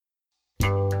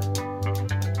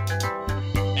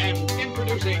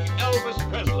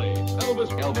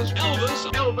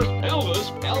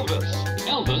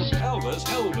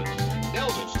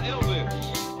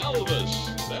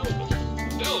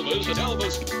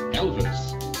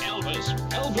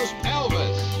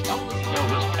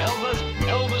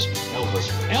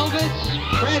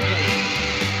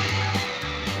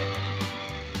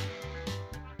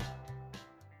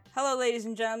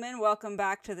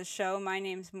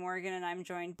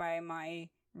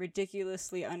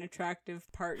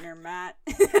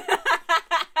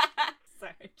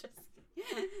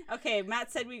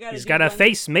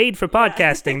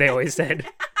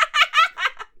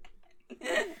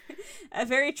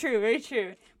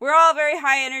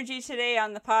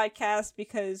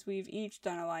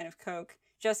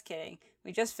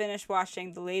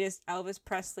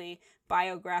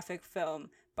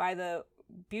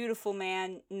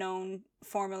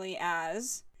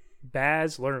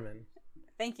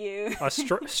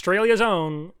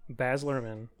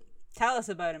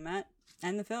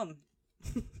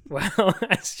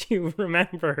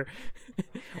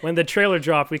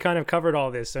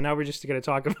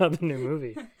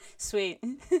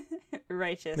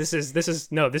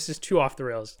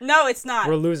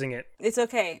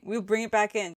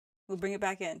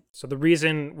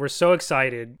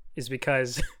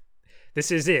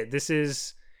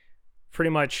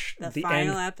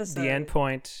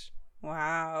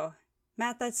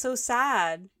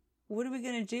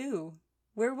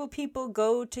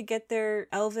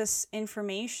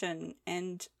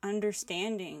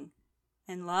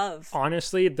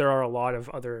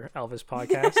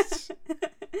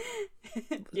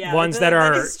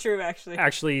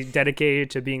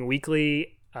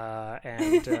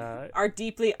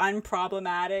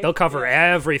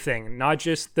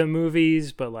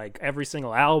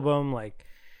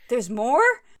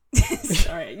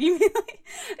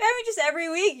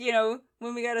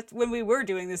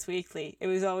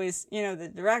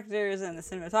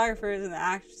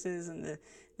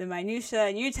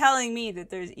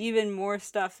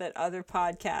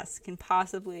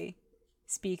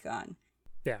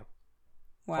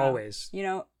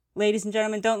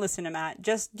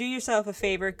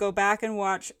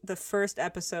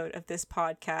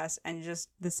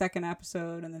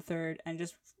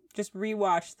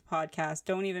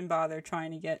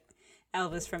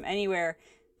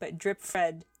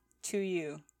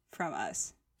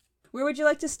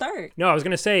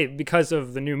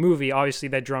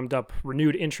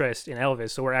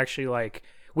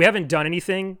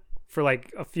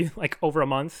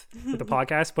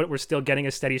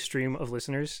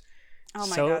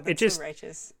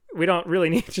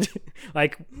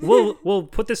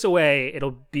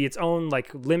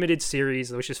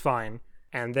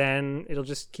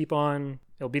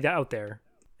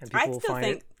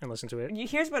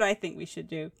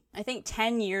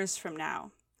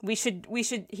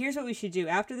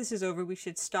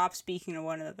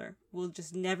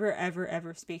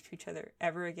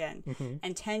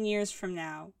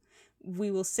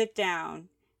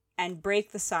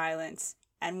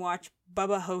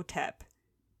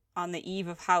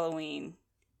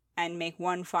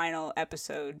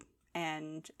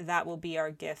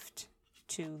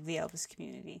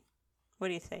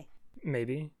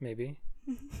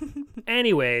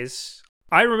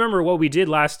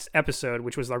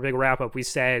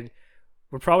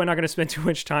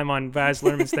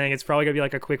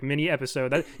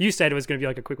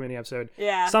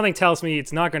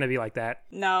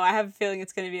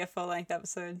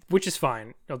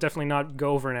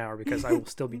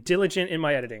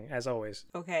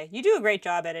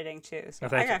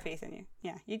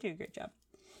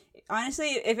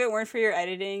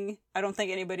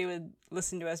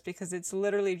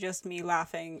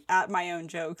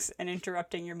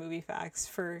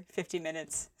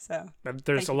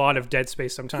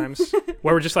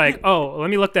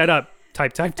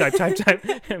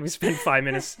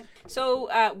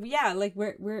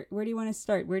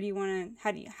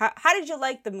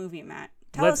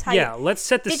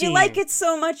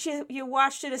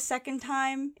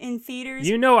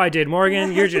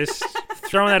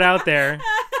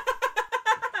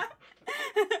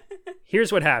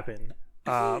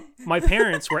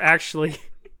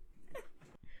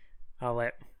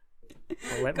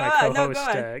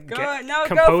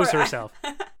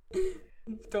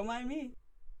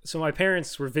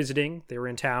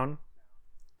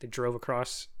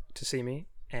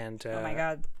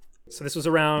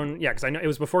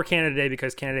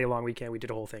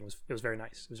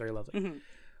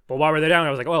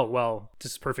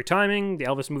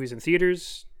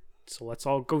so let's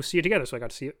all go see it together. So I got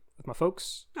to see it with my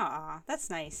folks. Aw, that's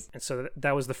nice. And so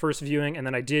that was the first viewing. And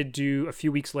then I did do a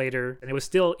few weeks later, and it was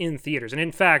still in theaters. And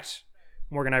in fact,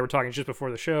 Morgan and I were talking just before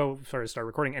the show started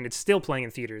recording, and it's still playing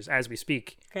in theaters as we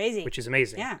speak. Crazy. Which is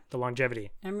amazing. Yeah. The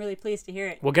longevity. I'm really pleased to hear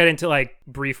it. We'll get into like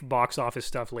brief box office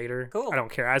stuff later. Cool. I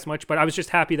don't care as much, but I was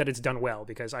just happy that it's done well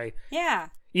because Yeah.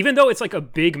 even though it's like a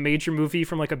big major movie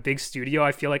from like a big studio,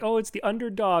 I feel like, oh, it's the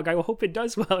underdog. I hope it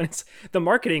does well. And the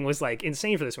marketing was like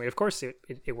insane for this movie. Of course it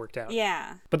worked out.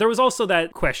 Yeah. But there was also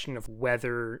that question of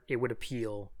whether it would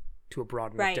appeal to a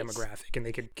broad enough Right. demographic and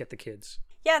they could get the kids.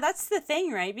 Yeah, that's the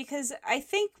thing, right? Because I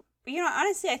think,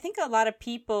 honestly, I think a lot of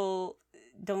people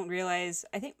don't realize.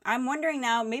 I'm wondering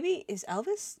now, maybe is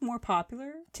Elvis more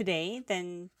popular today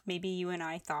than maybe you and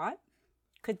I thought?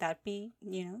 Could that be,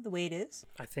 the way it is?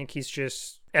 I think he's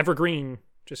just evergreen.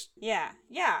 Yeah,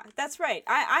 that's right.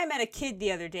 I met a kid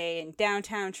the other day in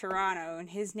downtown Toronto, and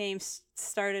his name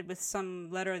started with some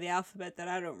letter of the alphabet that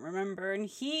I don't remember. And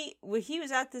he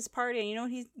was at this party,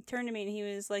 and he turned to me and he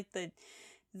was like,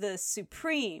 the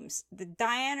Supremes, the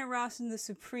Diana Ross and the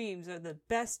Supremes are the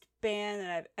best band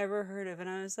that I've ever heard of. And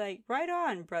I was like, right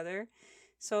on, brother.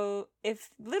 So if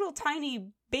little tiny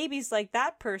babies like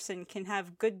that person can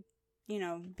have good,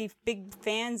 be big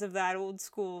fans of that old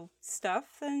school stuff,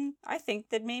 then I think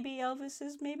that maybe Elvis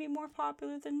is maybe more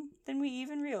popular than we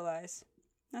even realize.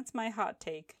 That's my hot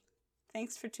take.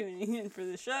 Thanks for tuning in for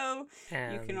the show.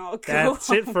 And you can all go. That's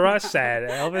it for us. Sad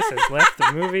Elvis has left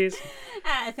the movies.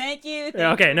 Thank you.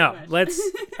 Okay, no, let's.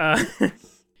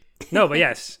 No, but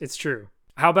yes, it's true.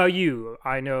 How about you?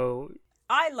 I know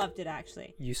I loved it,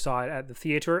 actually. you saw it at the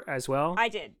theater as well. I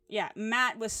did. Yeah.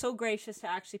 Matt was so gracious to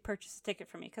actually purchase a ticket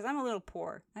for me because I'm a little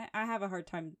poor. I have a hard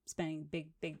time spending big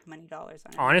money dollars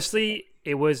on it. Honestly,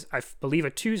 it was, I believe, a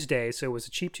Tuesday, so it was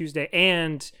a cheap Tuesday,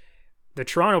 and the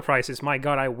Toronto prices, my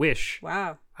God, I wish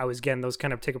Wow. I was getting those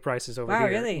kind of ticket prices over Wow, here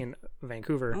really? in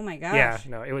Vancouver. Oh my gosh. Yeah,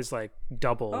 no, it was like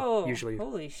double Oh, usually.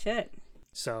 holy shit.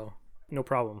 So, no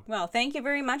problem. Well, thank you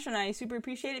very much, and I super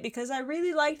appreciate it because I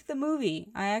really liked the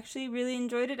movie. I actually really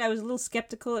enjoyed it. I was a little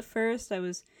skeptical at first. I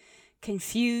was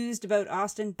confused about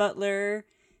Austin Butler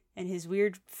and his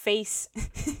weird face.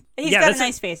 He's got a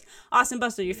nice face. Austin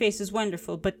Butler, your face is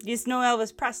wonderful, but it's no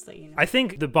Elvis Presley. I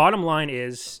think the bottom line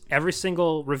is every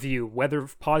single review, whether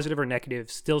positive or negative,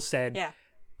 still said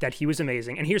that he was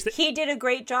amazing. And he did a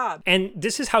great job. And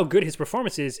this is how good his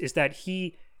performance is that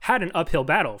he had an uphill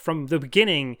battle from the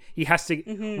beginning. We had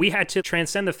to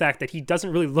transcend the fact that he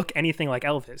doesn't really look anything like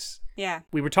Elvis. Yeah.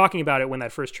 We were talking about it when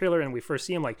that first trailer and we first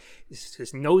see him, like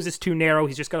his nose is too narrow.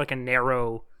 He's just got like a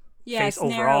narrow face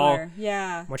overall. Narrower.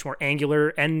 Yeah. Much more angular,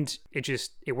 and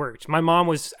it worked. My mom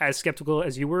was as skeptical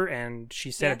as you were, and she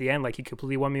said at the end, like, he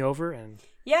completely won me over. And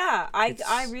yeah,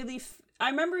 I really I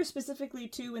remember specifically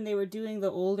too when they were doing the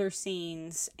older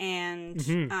scenes, and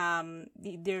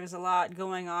there was a lot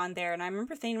going on there, and I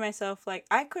remember thinking to myself, like,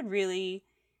 I could really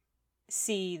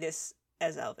see this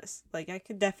as Elvis. Like, I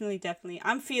could definitely,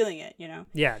 I'm feeling it,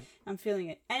 Yeah. I'm feeling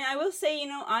it. And I will say,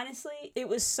 honestly, it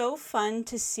was so fun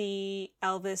to see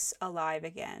Elvis alive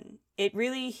again. He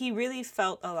really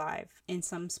felt alive in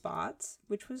some spots,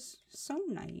 which was so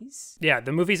nice. Yeah,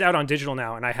 the movie's out on digital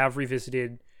now, and I have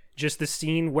revisited just the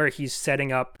scene where he's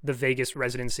setting up the Vegas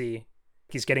residency.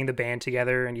 He's getting the band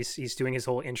together, and he's doing his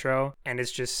whole intro, and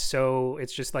it's just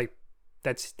like,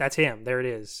 that's him. There it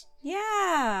is.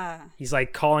 Yeah. He's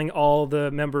like calling all the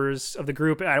members of the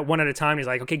group one at a time. He's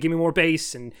like, okay, give me more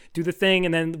bass and do the thing.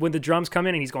 And then when the drums come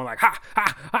in and he's going like, ha,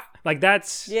 ha, ha. Like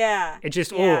that's, it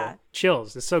just,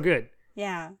 chills. It's so good.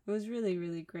 Yeah, it was really,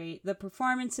 really great. The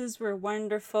performances were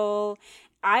wonderful.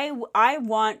 I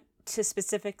want to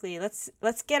specifically, let's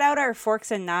get out our forks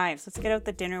and knives. Let's get out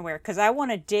the dinnerware, because I want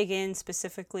to dig in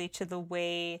specifically to the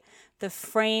way the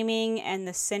framing and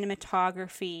the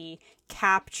cinematography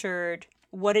captured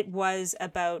what it was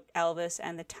about Elvis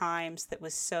and the times that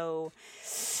was so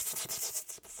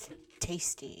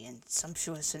tasty and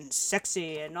sumptuous and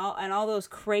sexy and all those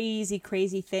crazy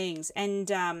things, and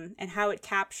how it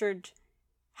captured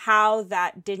how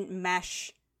that didn't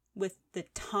mesh with the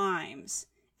times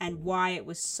and why it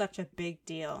was such a big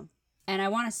deal. And I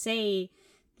want to say,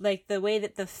 like, the way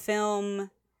that the film,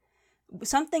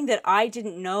 something that I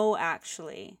didn't know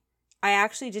actually, I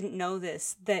actually didn't know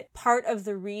this, that part of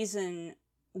the reason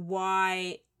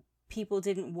why people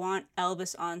didn't want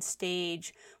Elvis on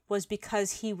stage was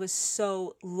because he was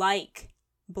so like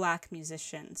Black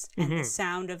musicians, and the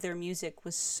sound of their music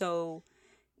was so,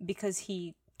 because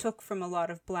he took from a lot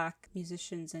of Black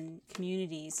musicians and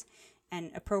communities and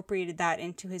appropriated that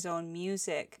into his own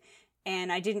music.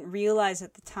 And I didn't realize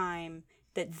at the time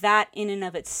that in and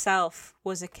of itself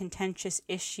was a contentious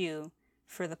issue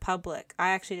for the public. I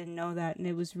actually didn't know that, and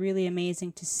it was really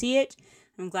amazing to see it.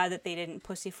 I'm glad that they didn't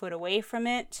pussyfoot away from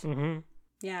it. Mm-hmm.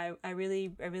 Yeah, I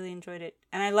really enjoyed it.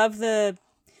 And I love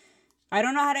I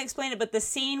don't know how to explain it, but the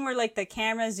scene where like the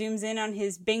camera zooms in on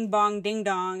his bing bong ding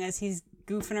dong as he's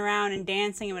goofing around and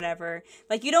dancing and whatever,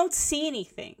 like you don't see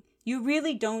anything. You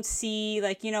really don't see,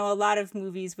 like, you know, a lot of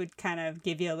movies would kind of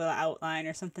give you a little outline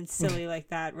or something silly like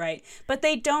that, right? But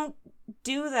they don't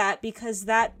do that because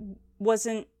that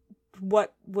wasn't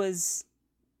what was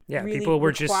really people were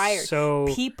required. Just so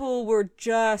people were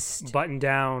just buttoned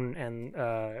down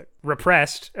and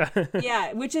repressed.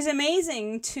 Yeah, which is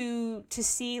amazing to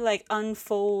see like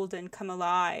unfold and come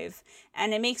alive.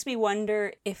 And it makes me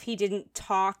wonder if he didn't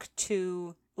talk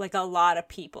to like a lot of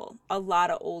people, a lot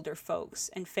of older folks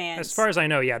and fans. As far as I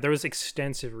know, yeah, there was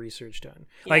extensive research done.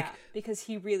 Yeah, like, because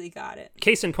he really got it.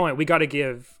 Case in point, we got to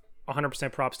give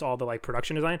 100% props to all the like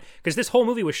production design, because this whole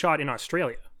movie was shot in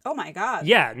Australia. Oh my God.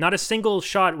 Yeah, not a single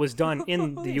shot was done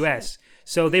in the US.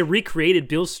 So they recreated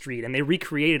Bill Street and they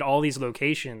recreated all these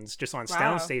locations just on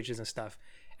sound stages and stuff.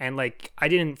 And like, I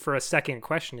didn't for a second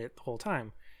question it the whole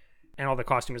time. And all the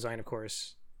costume design, of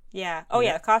course. Yeah. Oh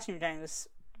yeah, the costume design was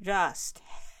just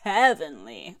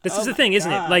heavenly. This is the thing,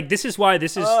 isn't it? Like, this is why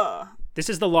this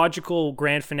is the logical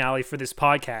grand finale for this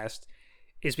podcast,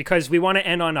 is because we want to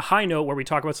end on a high note where we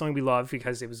talk about something we love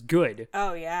because it was good.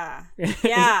 Oh yeah.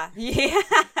 Yeah.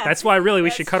 That's why really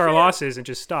we should cut our losses and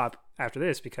just stop after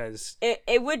this, because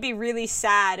it would be really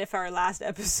sad if our last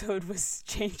episode was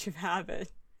Change of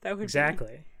Habit. That would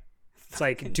exactly. It's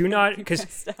like, do not,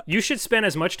 because you should spend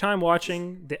as much time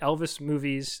watching the Elvis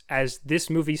movies as this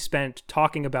movie spent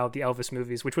talking about the Elvis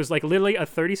movies, which was like literally a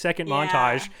 30-second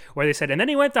montage where they said, and then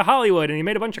he went to Hollywood and he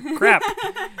made a bunch of crap.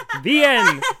 The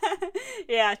end.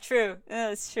 Yeah, true.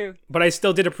 That's true. But I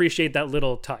still did appreciate that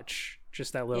little touch.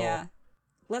 Just that little. Yeah.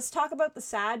 Let's talk about the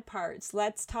sad parts.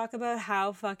 Let's talk about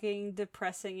how fucking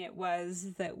depressing it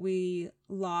was that we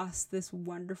lost this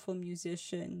wonderful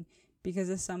musician because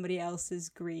of somebody else's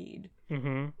greed.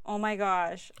 Mm-hmm. Oh my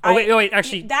gosh. Oh, wait,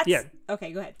 actually, yeah.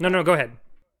 Okay, go ahead. No, go ahead.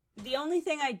 The only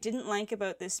thing I didn't like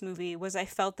about this movie was I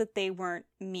felt that they weren't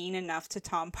mean enough to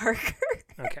Tom Parker.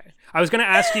 Okay. I was going to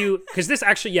ask you, because this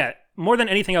actually, more than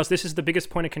anything else, this is the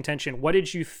biggest point of contention. What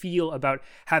did you feel about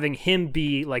having him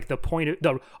be like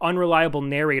the unreliable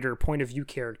narrator point of view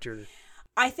character?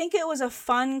 I think it was a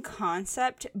fun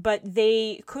concept, but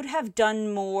they could have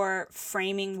done more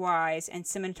framing-wise and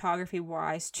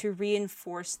cinematography-wise to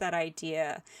reinforce that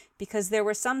idea, because there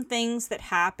were some things that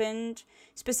happened.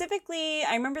 Specifically,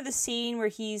 I remember the scene where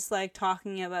he's like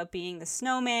talking about being the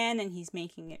snowman and he's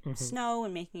making it snow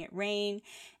and making it rain.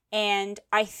 And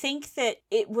I think that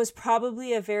it was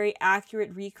probably a very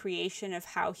accurate recreation of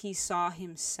how he saw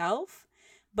himself,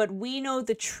 but we know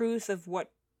the truth of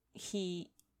what he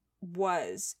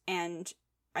was, and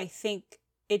I think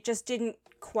it just didn't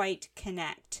quite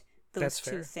connect those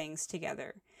two things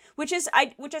together. Which is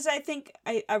I think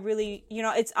I really, you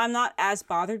know, I'm not as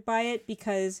bothered by it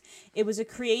because it was a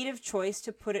creative choice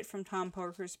to put it from Tom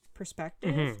Parker's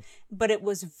perspective, but it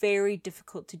was very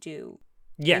difficult to do.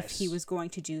 Yes, if he was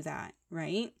going to do that,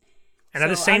 right? And so at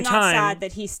the same time, I'm not sad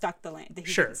that he stuck the land. That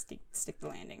he didn't stick the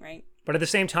landing, right? But at the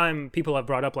same time, people have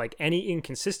brought up like any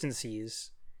inconsistencies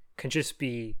can just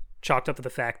be chalked up to the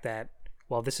fact that,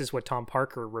 well, this is what Tom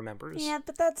Parker remembers. Yeah,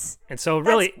 but that's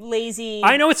really lazy.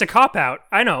 I know it's a cop out.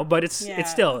 I know, but it's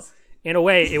still, in a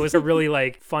way, it was a really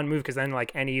like fun move, because then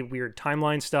like any weird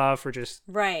timeline stuff or just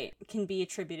can be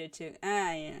attributed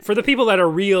to for the people that are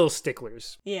real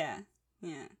sticklers. Yeah.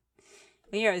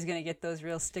 You're always going to get those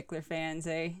real stickler fans,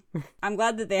 eh? I'm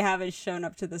glad that they haven't shown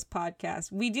up to this podcast.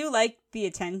 We do like the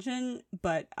attention,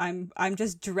 but I'm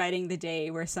just dreading the day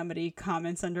where somebody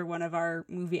comments under one of our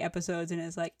movie episodes and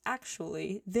is like,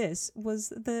 actually, this was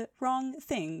the wrong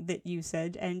thing that you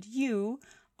said, and you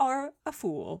are a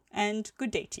fool, and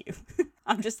good day to you.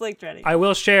 I'm just like dreading. I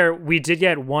will share, we did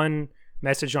get one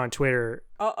message on Twitter.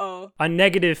 A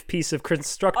negative piece of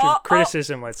constructive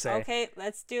criticism, let's say. Okay,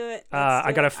 let's do it.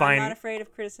 I gotta find. I'm not afraid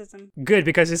of criticism. Good,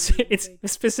 because it's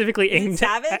specifically aimed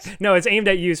at. No, it's aimed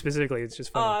at you specifically. It's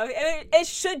just funny. It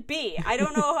should be. I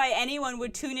don't know why anyone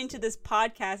would tune into this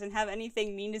podcast and have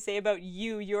anything mean to say about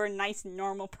you. You're a nice,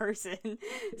 normal person,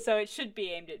 so it should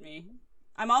be aimed at me.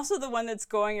 I'm also the one that's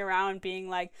going around being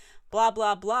like, blah,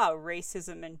 blah, blah,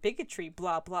 racism and bigotry,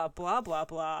 blah, blah, blah, blah,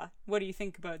 blah. What do you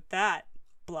think about that?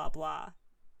 Blah, blah.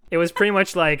 It was pretty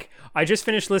much like, I just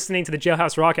finished listening to the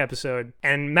Jailhouse Rock episode,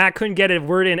 and Matt couldn't get a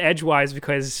word in edgewise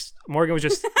because Morgan was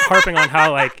just harping on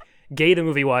how, like, gay the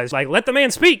movie was. Like, let the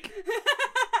man speak!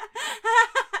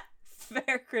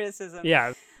 Fair criticism.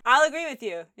 Yeah. I'll agree with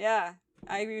you. Yeah,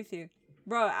 I agree with you.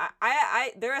 Bro,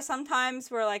 I there are some times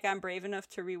where like I'm brave enough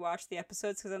to rewatch the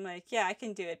episodes because I'm like, yeah, I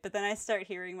can do it. But then I start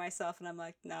hearing myself and I'm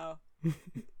like, no,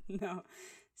 no.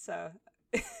 So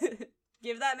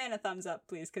give that man a thumbs up,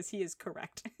 please, because he is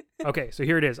correct. Okay, so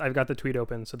here it is. I've got the tweet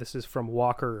open. So this is from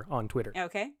Walker on Twitter.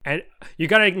 Okay. And you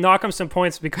got to knock him some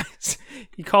points because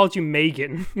he called you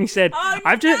Megan. He said,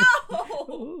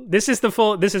 no! This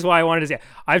is why I wanted to say,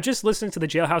 I've just listened to the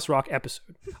Jailhouse Rock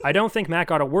episode. I don't think Matt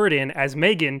got a word in as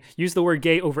Megan used the word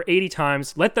gay over 80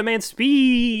 times. Let the man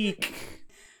speak.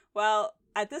 Well,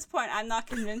 at this point, I'm not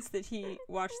convinced that he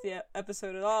watched the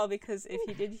episode at all because if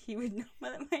he did, he would know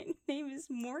that my name is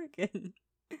Morgan.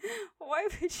 Why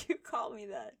would you call me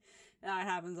that? No, it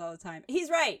happens all the time. He's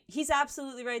right. He's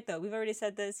absolutely right, though. We've already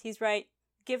said this. He's right.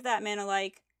 Give that man a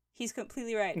like. He's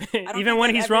completely right. Even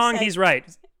when he's wrong, he's right.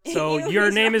 So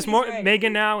your name is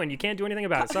Megan now, and you can't do anything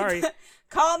about it. Sorry.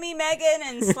 Call me Megan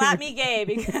and slap me gay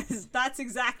because that's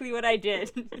exactly what I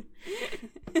did.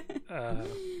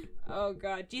 Oh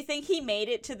God! Do you think he made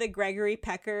it to the Gregory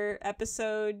Pecker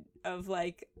episode of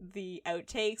like the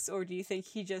outtakes, or do you think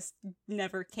he just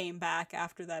never came back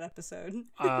after that episode?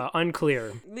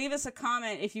 Unclear. Leave us a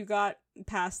comment if you got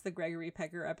past the Gregory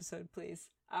Pecker episode, please.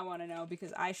 I want to know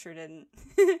because I sure didn't.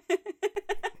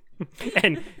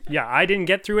 And yeah, I didn't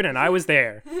get through it, and I was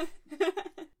there.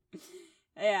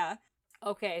 Yeah.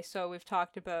 Okay, so we've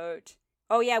talked about.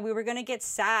 Oh yeah, we were gonna get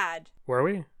sad. Were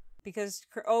we? Because,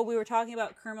 we were talking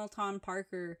about Colonel Tom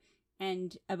Parker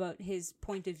and about his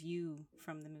point of view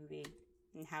from the movie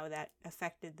and how that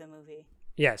affected the movie.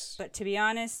 Yes. But to be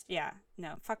honest, yeah,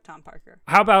 no, fuck Tom Parker.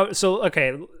 How about,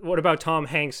 what about Tom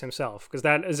Hanks himself? Because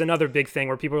that is another big thing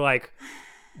where people are like,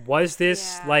 was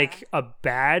this like a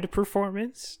bad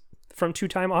performance from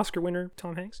two-time Oscar winner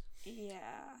Tom Hanks? Yeah,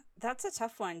 that's a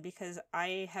tough one because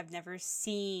I have never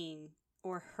seen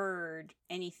or heard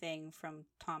anything from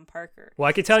Tom Parker. Well,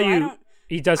 I could tell you,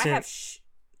 he doesn't.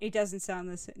 He doesn't sound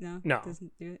this. No.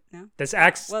 Doesn't do it. No.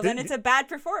 Then it's a bad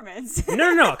performance.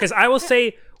 No. Because I will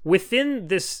say, within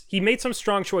this, he made some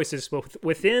strong choices, but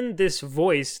within this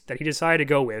voice that he decided to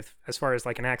go with, as far as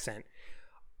like an accent,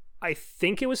 I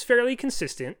think it was fairly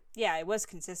consistent. Yeah, it was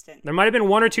consistent. There might have been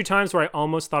one or two times where I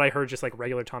almost thought I heard just like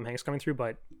regular Tom Hanks coming through,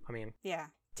 but I mean, yeah.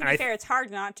 To be fair, it's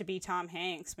hard not to be Tom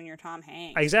Hanks when you're Tom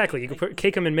Hanks. Exactly. You could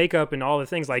cake him in makeup and all the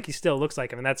things, like he still looks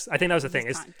like him. And I think that was the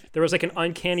thing. There was like an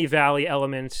uncanny valley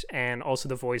element and also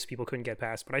the voice people couldn't get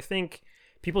past. But I think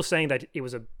people saying that it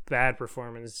was a bad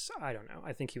performance, I don't know.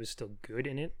 I think he was still good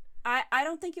in it. I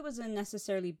don't think it was a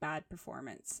necessarily bad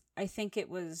performance. I think it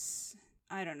was,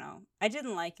 I don't know. I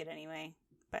didn't like it anyway.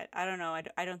 But I don't know.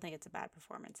 I don't think it's a bad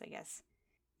performance, I guess.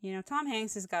 You know, Tom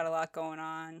Hanks has got a lot going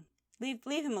on. Leave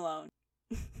him alone.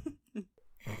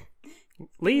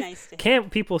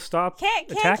 Can't people stop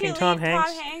attacking Tom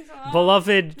Hanks?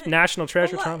 Beloved national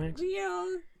treasure Tom Hanks. You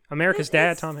know, America's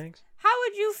dad, Tom Hanks. How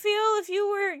would you feel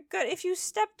if you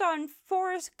stepped on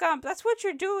Forrest Gump? That's what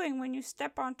you're doing when you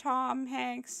step on Tom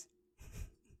Hanks.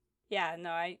 Yeah,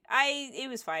 no, it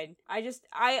was fine.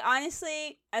 I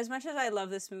honestly, as much as I love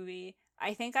this movie,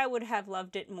 I think I would have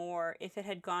loved it more if it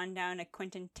had gone down a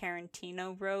Quentin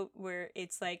Tarantino route where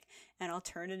it's like an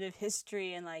alternative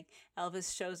history and like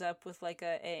Elvis shows up with like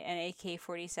an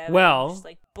AK-47 and just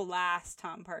like blast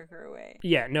Tom Parker away.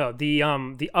 Yeah, no, the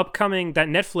upcoming that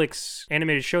Netflix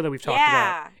animated show that we've talked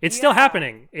about, it's still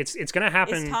happening. It's gonna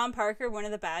happen. Is Tom Parker one of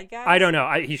the bad guys? I don't know.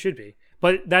 He should be,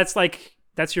 but that's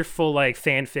your full like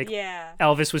fanfic. Yeah.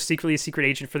 Elvis was secretly a secret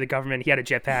agent for the government. He had a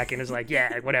jetpack and was like,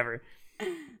 yeah, whatever.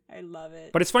 I love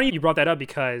it. But it's funny you brought that up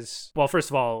because, well, first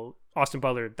of all, Austin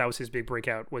Butler, that was his big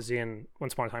breakout, was in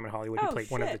Once Upon a Time in Hollywood. He played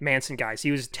one of the Manson guys.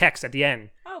 He was Tex at the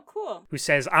end. Oh, cool. Who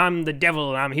says, I'm the devil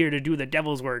and I'm here to do the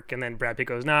devil's work. And then Brad Pitt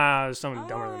goes, nah, there's something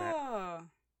dumber than that. Oh,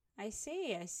 I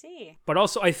see. But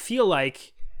also, I feel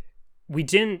like we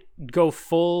didn't go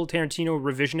full Tarantino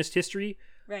revisionist history.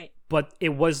 Right. But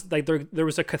it was like there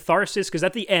was a catharsis because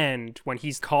at the end, when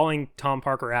he's calling Tom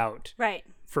Parker out. Right.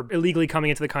 For illegally coming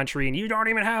into the country and you don't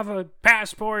even have a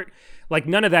passport. Like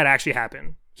none of that actually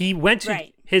happened. He went to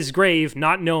his grave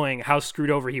not knowing how screwed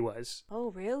over he was.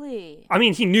 Oh, really? I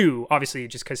mean, he knew obviously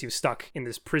just because he was stuck in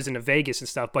this prison of Vegas and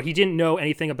stuff, but he didn't know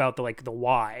anything about the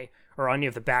why or any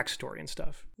of the backstory and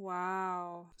stuff.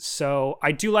 Wow. So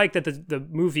I do like that the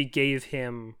movie gave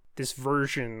him this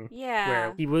version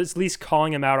where he was at least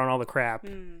calling him out on all the crap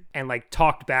and like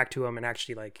talked back to him and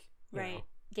actually like, you know,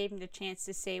 gave him the chance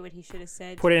to say what he should have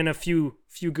said. Put in a few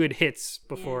good hits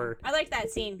before. Yeah. I like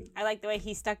that scene. I like the way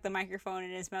he stuck the microphone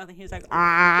in his mouth and he was like,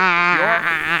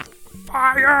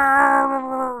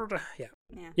 fired.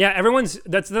 Yeah. Everyone's.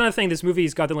 That's another thing. This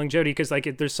movie's got the longevity because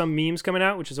like there's some memes coming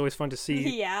out, which is always fun to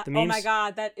see. Yeah. The memes. Oh my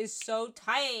god, that is so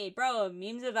tight, bro.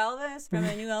 Memes of Elvis from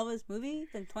the new Elvis movie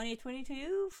in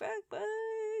 2022. Fuck, boy.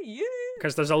 Yeah.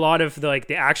 Because there's a lot of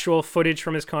the actual footage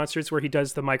from his concerts where he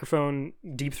does the microphone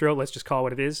deep throat. Let's just call it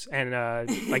what it is, and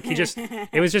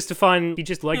it was just fun. He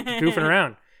just liked goofing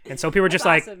around. And so people were just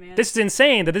That's like, awesome, man. this is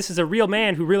insane that this is a real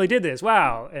man who really did this.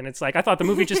 Wow. And it's like, I thought the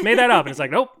movie just made that up. And it's like,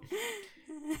 nope.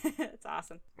 That's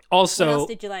awesome. What Also, else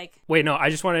did you like? wait, no, I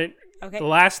just want to, Okay. the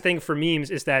last thing for memes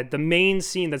is that the main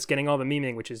scene that's getting all the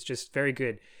memeing, which is just very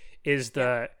good, is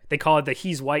they call it the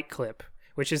He's White clip,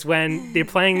 which is when they're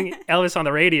playing Elvis on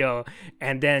the radio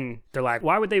and then they're like,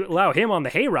 why would they allow him on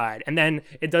the hayride? And then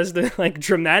it does the like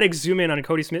dramatic zoom in on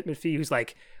Cody Smith-McPhee, who's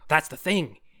like, that's the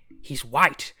thing. He's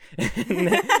white.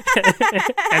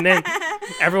 and then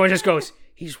everyone just goes,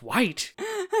 he's white.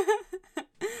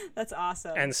 That's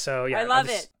awesome. And so, yeah. I love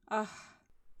it. Oh,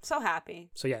 so happy.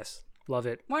 So, yes, love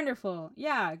it. Wonderful.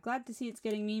 Yeah, glad to see it's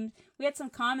getting memes. We had some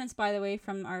comments, by the way,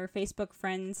 from our Facebook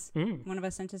friends. One of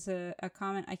us sent us a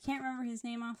comment. I can't remember his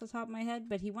name off the top of my head,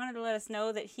 but he wanted to let us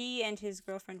know that he and his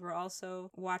girlfriend were also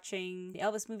watching the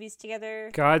Elvis movies together.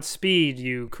 Godspeed,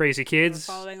 you crazy kids.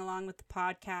 They were following along with the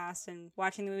podcast and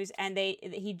watching the movies. And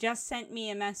he just sent me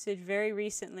a message very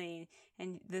recently.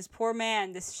 And this poor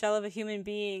man, this shell of a human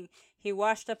being, he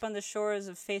washed up on the shores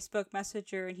of Facebook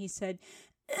Messenger and he said,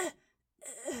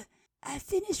 I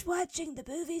finished watching the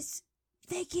movies.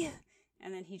 Thank you.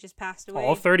 And then he just passed away.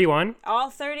 All 31?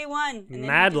 All 31. And then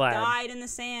Mad he just lad. died in the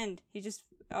sand. He just,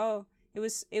 it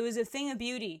was a thing of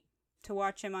beauty to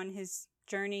watch him on his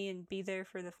journey and be there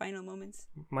for the final moments.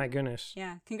 My goodness.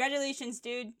 Yeah. Congratulations,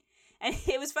 dude. And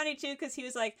it was funny, too, because he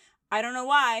was like, I don't know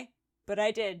why, but I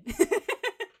did.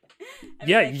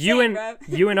 Yeah, like,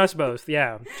 you and us both.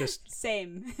 Yeah, just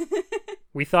same.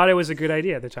 we thought it was a good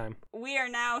idea at the time. We are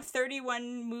now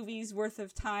 31 movies worth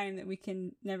of time that we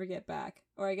can never get back.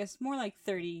 Or I guess more like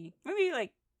 30, maybe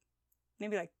like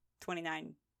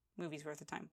 29 movies worth of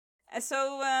time.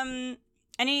 So,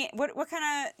 what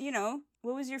kind of,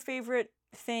 what was your favorite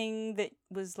thing that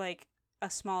was like a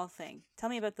small thing? Tell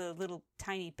me about the little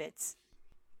tiny bits.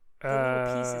 The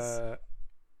little pieces.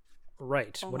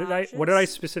 Right. Homages? What did I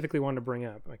specifically want to bring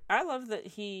up? I love that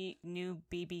he knew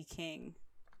B.B. King.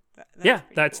 Yeah,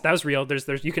 pretty cool. that was real.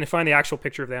 There's you can find the actual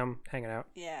picture of them hanging out.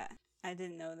 Yeah, I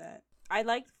didn't know that. I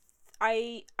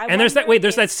and there's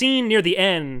that scene near the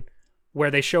end where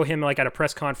they show him like at a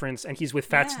press conference and he's with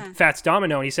Fats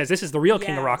Domino and he says this is the real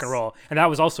king of rock and roll, and that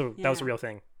was also that was a real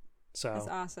thing. So that's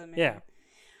awesome. Man. Yeah.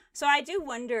 So I do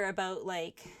wonder about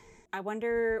I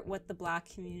wonder what the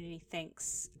Black community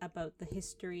thinks about the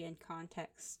history and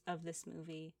context of this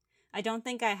movie. I don't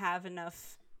think I have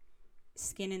enough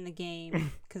skin in the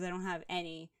game because I don't have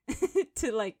any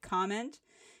to comment.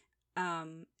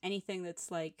 Anything that's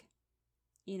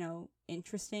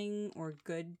interesting or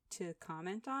good to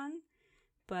comment on,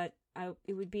 but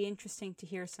it would be interesting to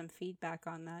hear some feedback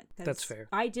on that. That's fair.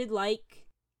 I did like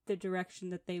the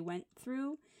direction that they went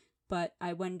through. But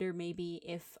I wonder maybe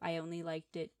if I only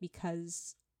liked it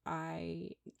because I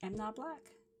am not Black.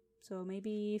 So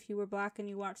maybe if you were Black and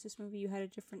you watched this movie, you had a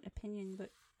different opinion.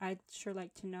 But I'd sure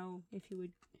like to know if you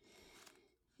would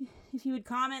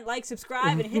comment,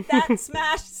 subscribe, and hit that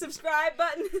smash subscribe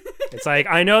button. It's like,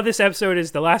 I know this episode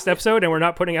is the last episode and we're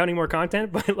not putting out any more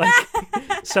content, but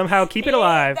somehow keep it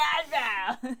alive.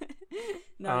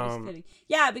 No, I'm just kidding.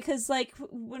 Yeah, because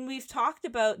when we've talked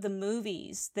about the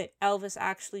movies that Elvis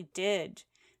actually did,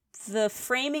 the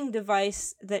framing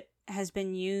device that has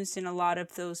been used in a lot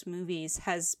of those movies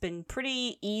has been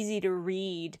pretty easy to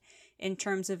read in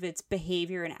terms of its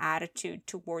behavior and attitude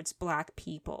towards Black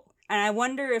people. And I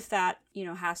wonder if that,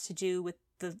 has to do with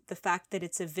the fact that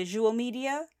it's a visual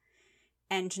media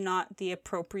and not the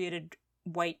appropriated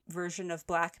white version of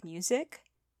Black music.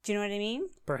 Do you know what I mean?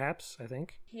 Perhaps, I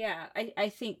think. Yeah, I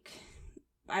think,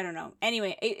 I don't know.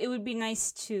 Anyway, it would be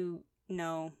nice to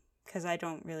know, because I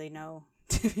don't really know,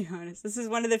 to be honest. This is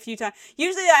one of the few times.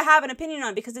 Usually I have an opinion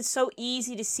on it because it's so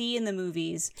easy to see in the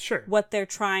movies what they're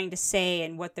trying to say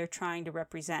and what they're trying to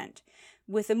represent.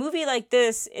 With a movie like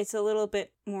this, it's a little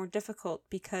bit more difficult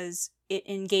because it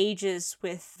engages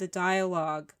with the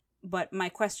dialogue. But my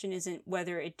question isn't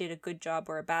whether it did a good job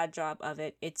or a bad job of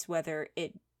it. It's whether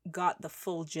it got the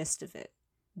full gist of it.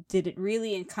 Did it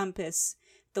really encompass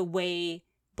the way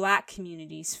Black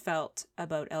communities felt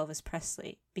about Elvis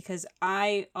Presley, because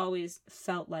I always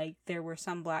felt like there were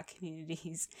some Black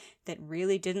communities that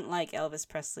really didn't like Elvis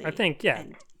Presley. I think,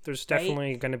 there's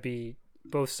definitely going to be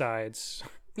both sides.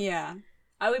 Yeah.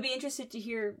 I would be interested to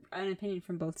hear an opinion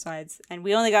from both sides. And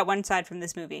we only got one side from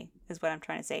this movie, is what I'm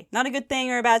trying to say. Not a good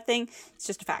thing or a bad thing. It's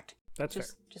just a fact. That's fair.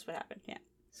 Just what happened, yeah.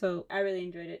 So I really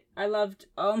enjoyed it. I loved,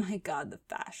 oh my God, the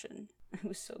fashion. It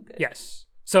was so good. Yes.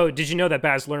 So did you know that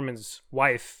Baz Luhrmann's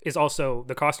wife is also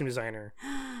the costume designer?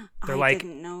 They're I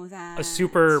didn't know that. A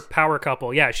super power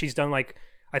couple. Yeah, she's done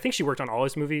I think she worked on all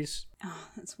his movies. Oh,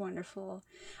 that's wonderful.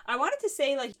 I wanted to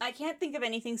say, I can't think of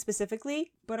anything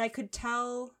specifically, but I could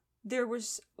tell there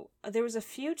was a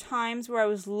few times where I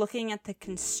was looking at the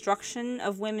construction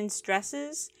of women's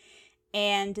dresses,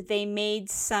 and they made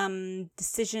some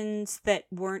decisions that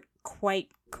weren't quite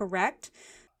correct.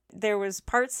 There was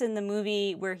parts in the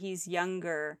movie where he's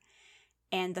younger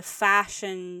and the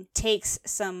fashion takes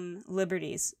some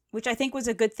liberties, which I think was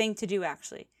a good thing to do,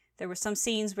 actually. There were some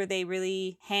scenes where they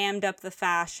really hammed up the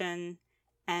fashion,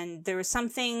 and there were some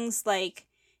things I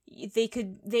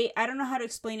don't know how to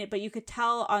explain it, but you could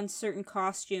tell on certain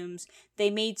costumes, they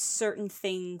made certain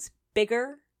things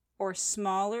bigger or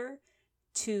smaller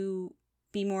to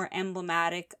be more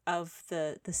emblematic of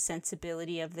the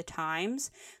sensibility of the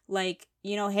times.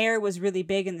 Hair was really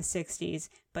big in the 60s,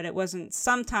 but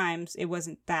sometimes it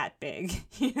wasn't that big,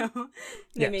 They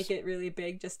Yes. make it really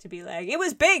big just to be like, it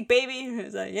was big, baby. It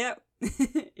was like, yep,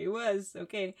 it was,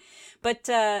 okay. But,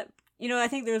 I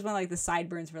think there was one, the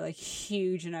sideburns were,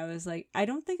 huge, and I was like, I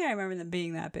don't think I remember them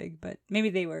being that big, but maybe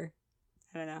they were.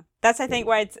 I don't know. That's, I think,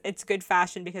 why it's good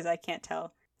fashion, because I can't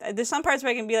tell. There's some parts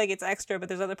where I can be like, it's extra, but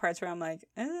there's other parts where I'm like,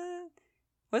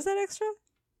 was that extra?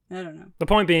 I don't know. The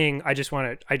point being, I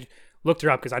looked her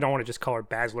up because I don't want to just call her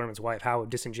Baz Luhrmann's wife. How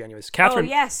disingenuous. Catherine, oh,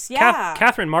 yes, yeah.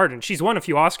 Catherine Martin, she's won a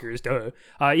few Oscars, duh.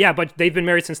 But they've been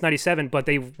married since 97, but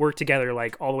they've worked together,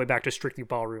 all the way back to Strictly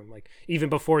Ballroom, even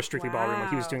before Strictly Ballroom,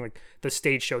 he was doing, the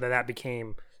stage show that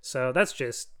became. So that's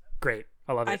just great.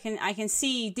 I love it. I can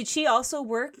see. Did she also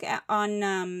work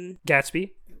on...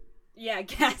 Gatsby? Yeah,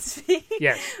 Gatsby.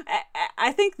 Yes.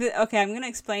 I think that, okay, I'm going to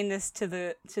explain this to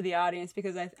the audience,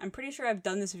 because I'm pretty sure I've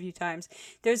done this a few times.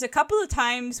 There's a couple of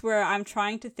times where I'm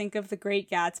trying to think of The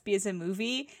Great Gatsby as a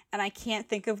movie, and I can't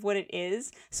think of what it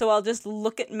is. So I'll just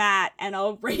look at Matt and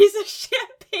I'll raise a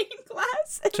champagne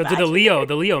glass. So do the Leo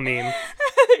meme.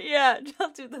 Yeah,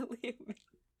 I'll do the Leo meme.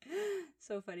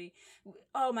 So funny.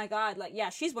 Oh my God.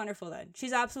 She's wonderful then.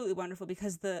 She's absolutely wonderful,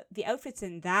 because the outfits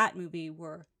in that movie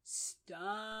were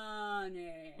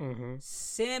stunning. Mm-hmm.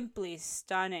 Simply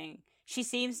stunning. She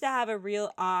seems to have a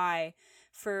real eye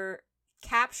for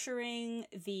capturing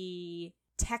the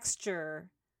texture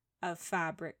of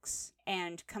fabrics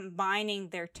and combining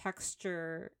their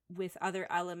texture with other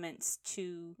elements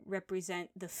to represent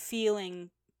the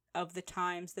feeling of the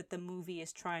times that the movie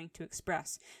is trying to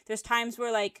express. There's times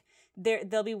where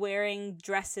they'll be wearing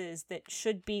dresses that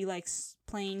should be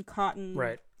plain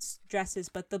cotton dresses,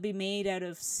 but they'll be made out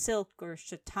of silk or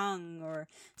chiffon or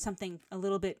something a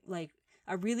little bit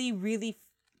a really, really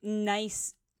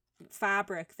nice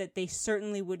fabric that they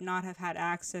certainly would not have had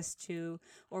access to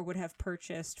or would have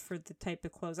purchased for the type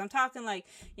of clothes. I'm talking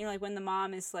when the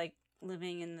mom is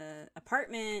living in the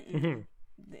apartment and mm-hmm.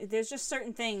 There's just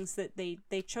certain things that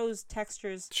they chose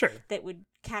textures Sure. that would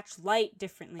catch light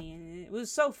differently, and it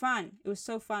was so fun. It was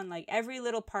so fun. Every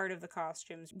little part of the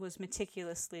costumes was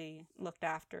meticulously looked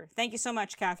after. Thank you so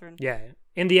much, Catherine. Yeah.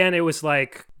 In the end, it was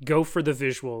go for the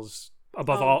visuals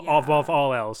above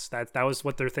all else. That was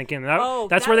what they're thinking.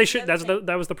 That's where they should.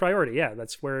 That was the priority. Yeah,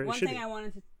 that's where it should be. One thing I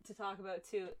wanted to talk about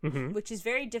too, mm-hmm. which is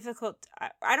very difficult.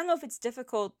 I don't know if it's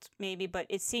difficult, maybe, but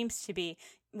it seems to be.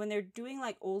 When they're doing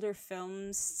older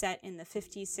films set in the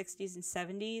 50s, 60s, and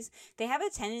 70s, they have a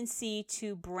tendency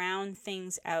to brown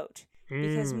things out,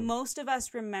 because most of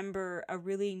us remember a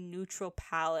really neutral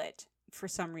palette for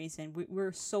some reason.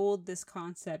 We're sold this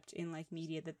concept in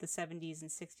media that the 70s and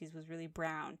 60s was really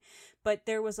brown, but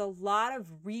there was a lot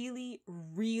of really,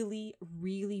 really,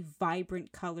 really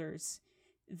vibrant colors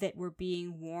that were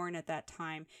being worn at that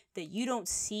time that you don't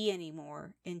see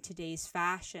anymore in today's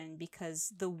fashion,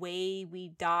 because the way we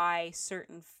dye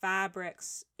certain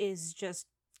fabrics is just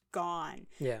gone.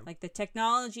 Yeah. The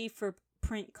technology for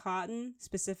print cotton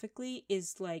specifically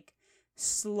is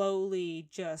slowly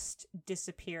just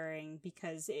disappearing,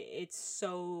 because it's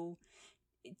so...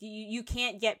 You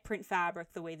can't get print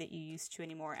fabric the way that you used to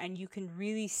anymore, and you can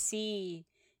really see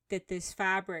that this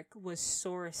fabric was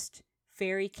sourced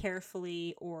very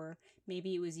carefully, or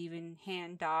maybe it was even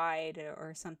hand dyed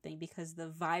or something, because the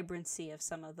vibrancy of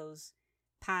some of those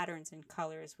patterns and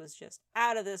colors was just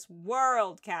out of this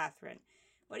world, Catherine.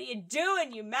 What are you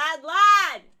doing, you mad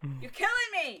lad? You're killing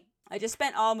me. I just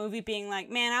spent all movie being like,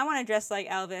 man, I want to dress like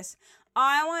Elvis. Oh,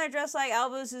 I want to dress like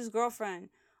Elvis's girlfriend.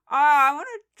 Oh, I want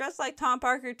to dress like Tom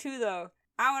Parker too, though.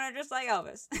 I want to dress like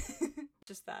Elvis.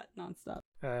 Just that, nonstop.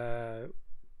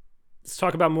 Let's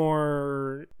talk about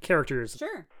more characters.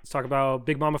 Sure. Let's talk about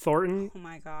Big Mama Thornton. Oh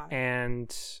my god.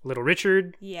 And Little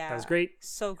Richard. Yeah. That was great.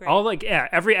 So great. All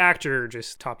every actor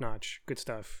just top notch. Good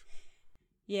stuff.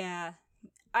 Yeah.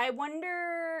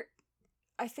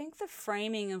 I think the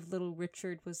framing of Little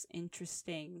Richard was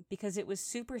interesting because it was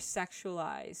super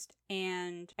sexualized,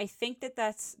 and I think that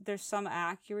there's some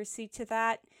accuracy to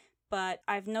that, but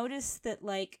I've noticed that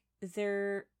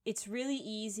it's really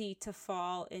easy to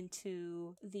fall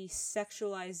into the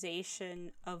sexualization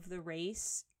of the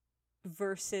race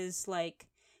versus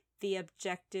the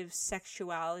objective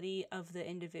sexuality of the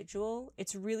individual.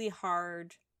 It's really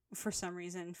hard for some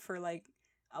reason for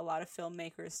a lot of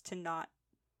filmmakers to not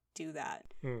do that.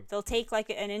 They'll take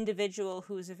an individual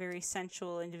who's a very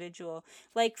sensual individual,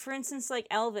 for instance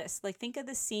Elvis. Think of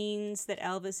the scenes that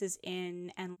Elvis is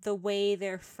in and the way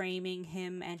they're framing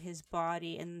him and his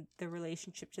body and the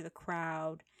relationship to the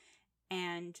crowd,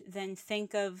 and then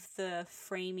think of the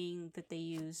framing that they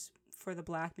use for the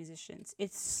black musicians.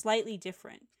 It's slightly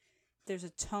different. There's a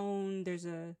tone, there's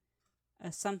a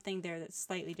something there that's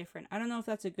slightly different. I don't know if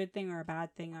that's a good thing or a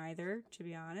bad thing either, to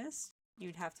be honest.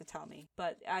 You'd have to tell me.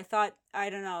 But I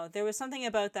don't know, there was something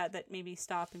about that made me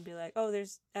stop and be like, oh,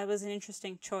 that was an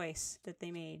interesting choice that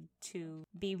they made to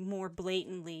be more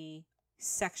blatantly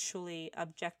sexually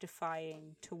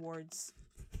objectifying towards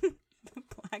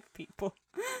black people.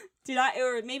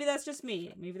 Or maybe that's just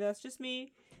me.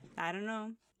 I don't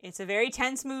know. It's a very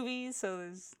tense movie, so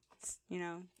there's,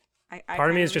 part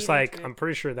of me is just I'm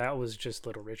pretty sure that was just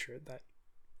Little Richard, that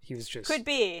he was just... Could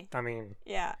be. I mean...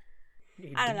 Yeah.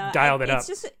 I don't know. Dialed it up.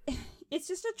 It's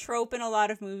just a trope in a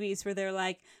lot of movies where they're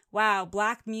like, wow,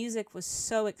 black music was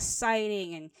so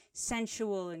exciting and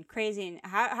sensual and crazy, and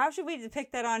how should we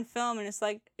depict that on film? And it's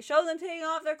like, show them taking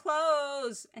off their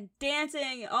clothes and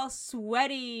dancing all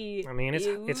sweaty. I mean,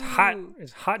 it's hot.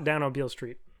 It's hot down on Beale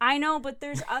Street. I know, but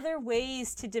there's other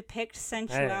ways to depict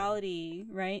sensuality,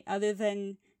 right? Other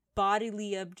than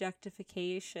bodily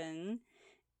objectification.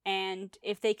 And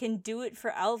if they can do it for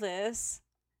Elvis,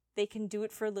 they can do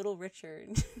it for Little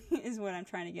Richard, is what I'm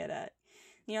trying to get at.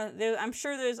 I'm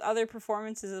sure there's other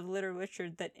performances of Little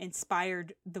Richard that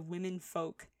inspired the women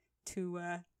folk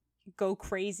to go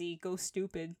crazy, go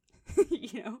stupid,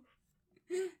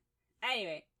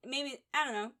 Anyway, maybe, I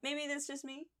don't know, maybe that's just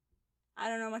me. I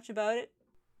don't know much about it.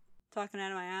 Talking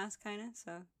out of my ass, kind of,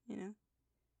 so,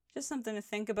 just something to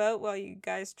think about while you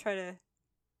guys try to...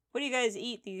 What do you guys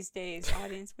eat these days,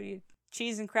 audience? What do you...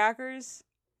 Cheese and crackers?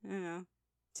 I don't know.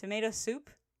 Tomato soup?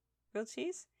 Grilled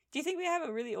cheese? Do you think we have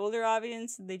a really older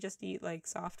audience and they just eat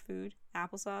soft food?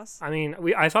 Applesauce? I mean,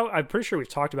 I'm pretty sure we've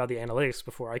talked about the analytics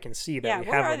before. I can see that we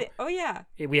have them. Oh, yeah.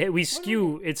 We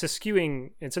skew, it's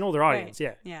an older audience,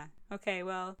 right. Yeah. Okay,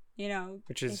 well,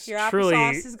 which is if your truly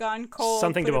applesauce has gone cold,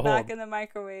 something put to it behold. back in the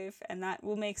microwave, and that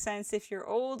will make sense if you're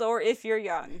old or if you're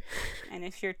young. And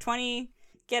if you're 20,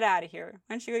 get out of here.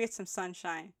 Why don't you go get some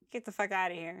sunshine? Get the fuck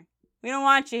out of here. We don't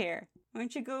want you here. Why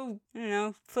don't you go,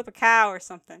 flip a cow or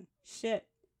something? Shit.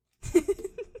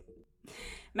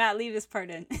 Matt, leave this part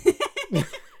in.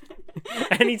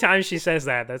 Anytime she says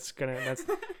that, that's automatic.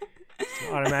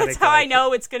 That's how I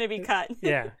know it's gonna be cut.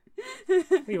 Yeah.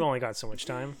 We've only got so much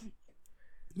time.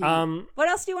 What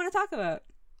else do you want to talk about?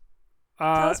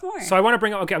 Tell us more. So I want to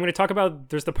bring up, I'm going to talk about,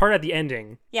 there's the part at the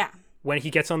ending. Yeah. When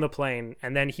he gets on the plane,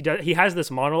 and then he has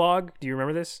this monologue. Do you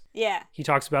remember this? Yeah. He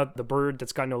talks about the bird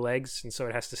that's got no legs, and so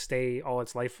it has to stay all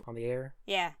its life on the air.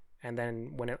 Yeah. And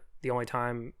then the only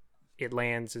time it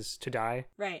lands is to die.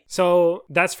 Right. So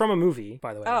that's from a movie,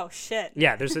 by the way. Oh shit.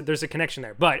 Yeah, there's a connection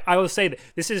there. But I will say that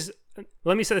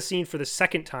let me set the scene for the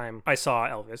second time I saw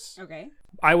Elvis. Okay.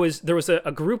 There was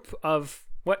a group of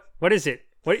what is it?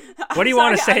 What do you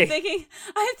want to say? I'm thinking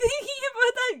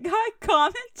about that guy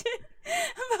commented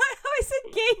about how I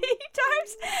said gay 8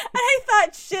 times, and I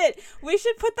thought, shit, we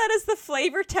should put that as the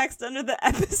flavor text under the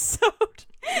episode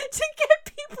to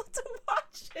get people to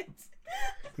watch it.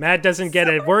 Matt doesn't get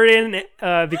a word in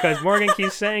because Morgan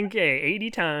keeps saying gay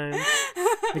 80 times.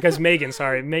 Because Megan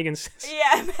says...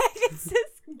 Yeah, Megan says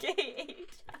gay 8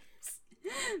 times.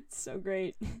 It's so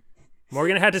great.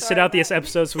 Morgan had to sit out this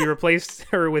episode, so we replaced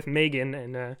her with Megan,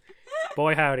 and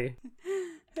boy howdy.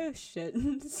 Oh shit.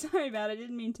 Sorry about it. I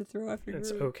didn't mean to throw off your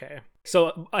It's groove. okay.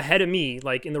 So ahead of me,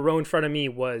 like in the row in front of me,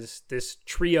 was this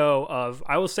trio of,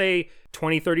 I will say,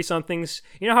 20, 30 somethings.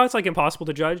 You know how it's like impossible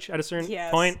to judge at a certain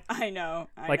point? I know.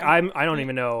 I don't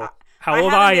even know how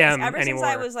old haven't I been- am ever anymore.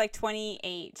 since I was like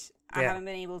 28. I Yeah. haven't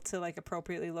been able to like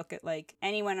appropriately look at like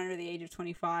anyone under the age of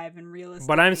 25 and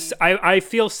realistically. But I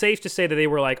feel safe to say that they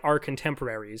were like our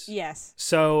contemporaries. Yes.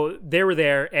 So they were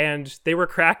there and they were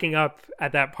cracking up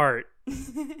at that part.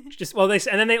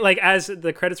 And then they like, as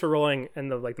the credits were rolling and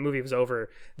the movie was over,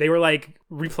 they were like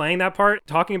replaying that part,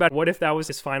 talking about what if that was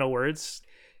his final words.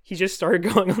 He just started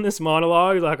going on this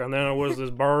monologue like, and then it was this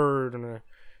bird and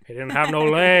he didn't have no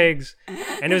legs,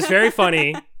 and it was very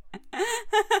funny.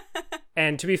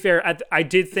 And to be fair, I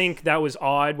did think that was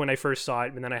odd when I first saw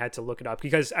it, and then I had to look it up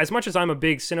because as much as I'm a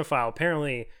big cinephile,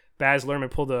 apparently Baz Luhrmann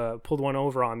pulled one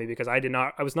over on me because I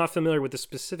was not familiar with the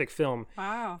specific film.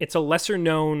 Wow. It's a lesser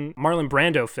known Marlon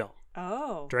Brando film.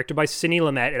 Oh. Directed by Sidney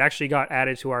Lumet. It actually got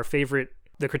added to our favorite,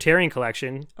 the Criterion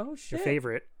Collection. Oh shit. Your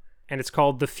favorite. And it's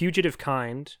called The Fugitive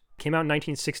Kind. Came out in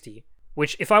 1960.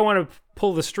 Which, if I want to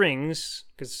pull the strings,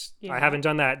 because I haven't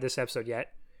done that this episode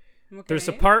yet, Okay. there's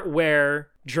a part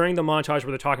where, during the montage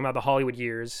where they're talking about the Hollywood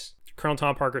years, Colonel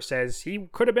Tom Parker says, he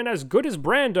could have been as good as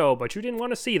Brando, but you didn't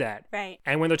want to see that. Right.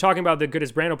 And when they're talking about the good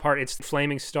as Brando part, it's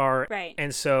Flaming Star. Right.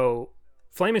 And so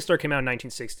Flaming Star came out in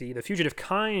 1960. The Fugitive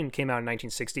Kind came out in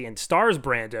 1960 and stars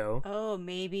Brando. Oh,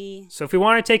 maybe. So if we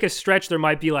want to take a stretch, there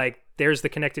might be like, there's the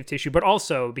connective tissue, but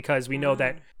also because we know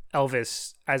that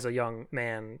Elvis, as a young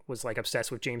man, was like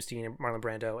obsessed with James Dean and Marlon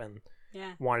Brando and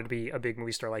wanted to be a big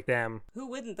movie star like them. Who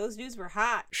wouldn't? Those dudes were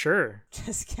hot. Sure.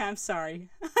 I'm sorry.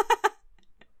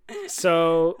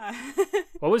 So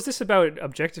what was this about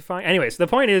objectifying? Anyways, the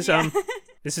point is,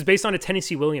 this is based on a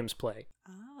Tennessee Williams play.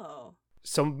 Oh.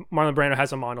 So Marlon Brando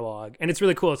has a monologue, and it's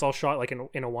really cool. It's all shot like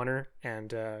in a oneer,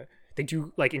 and they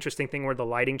do like interesting thing where the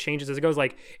lighting changes as it goes.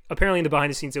 Like apparently in the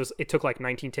behind the scenes, it took like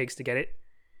 19 takes to get it,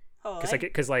 because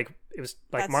it was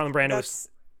like Marlon Brando was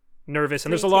nervous,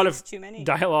 and there's a lot of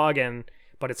dialogue,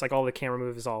 but it's like all the camera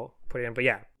move is all put in. But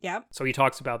yeah. So he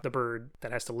talks about the bird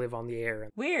that has to live on the air.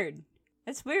 Weird.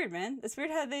 It's weird, man. It's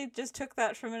weird how they just took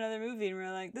that from another movie and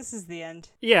were like, this is the end.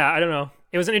 Yeah, I don't know.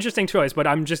 It was an interesting choice, but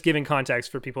I'm just giving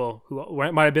context for people who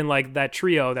might have been like that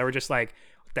trio that were just like,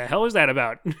 what the hell is that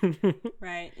about?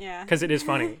 Right, yeah. Because it is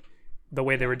funny the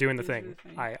way they were doing the thing.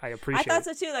 Really I appreciate it. I thought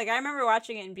so too. Like, I remember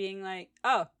watching it and being like,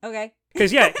 oh, okay.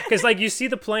 Because like you see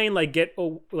the plane like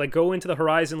go into the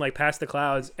horizon, like past the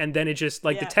clouds, and then it just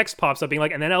like the text pops up being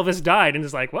like, and then Elvis died, and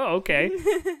it's like, well, okay.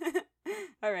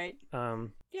 All right.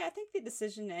 Yeah, I think the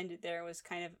decision to end it there was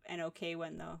kind of an okay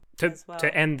one, though.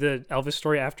 To end the Elvis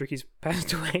story after he's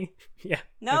passed away. Yeah.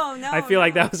 No. I feel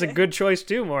like that was a good choice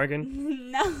too, Morgan.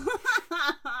 No.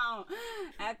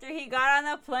 After he got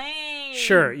on the plane.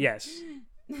 Sure. Yes.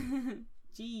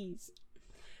 Jeez.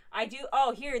 I do.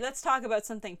 Oh, here, let's talk about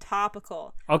something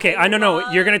topical. Okay, I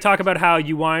know. You're going to talk about how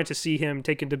you wanted to see him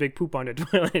taking the big poop on the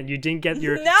toilet and you didn't get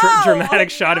your dramatic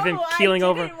shot of him keeling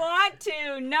over. I didn't want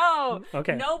to. No.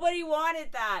 Okay. Nobody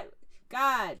wanted that.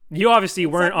 God. You obviously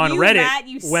weren't on Reddit Matt,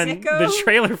 when sicko. the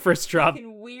trailer first dropped.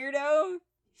 Fucking weirdo.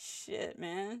 Shit,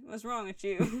 man. What's wrong with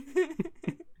you?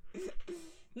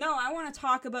 No, I want to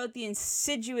talk about the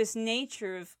insidious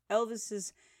nature of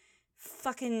Elvis's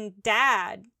fucking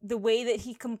dad, the way that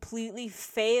he completely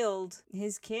failed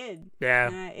his kid.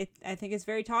 Yeah. I think it's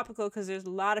very topical because there's a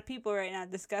lot of people right now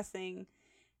discussing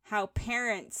how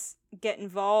parents get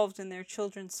involved in their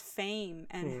children's fame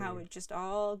and how it just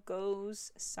all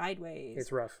goes sideways.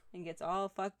 It's rough. And gets all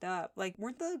fucked up. Like,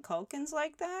 weren't the Culkins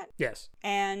like that? Yes.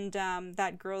 And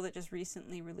that girl that just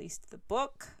recently released the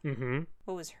book. Mm-hmm.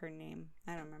 What was her name?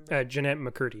 I don't remember. Jeanette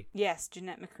McCurdy. Yes,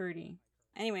 Jeanette McCurdy.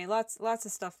 Anyway, lots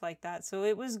of stuff like that. So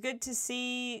it was good to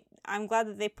see. I'm glad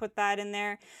that they put that in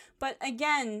there. But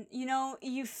again, you know,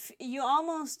 you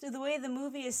almost, the way the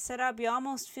movie is set up, you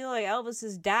almost feel like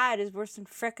Elvis's dad is worse than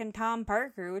frickin' Tom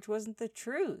Parker, which wasn't the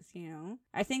truth, you know?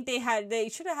 I think they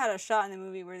should have had a shot in the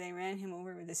movie where they ran him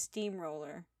over with a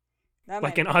steamroller. That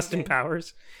like in Austin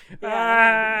Powers?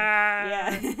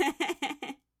 Yeah.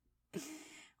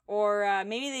 Or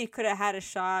maybe they could have had a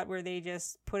shot where they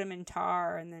just put him in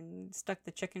tar and then stuck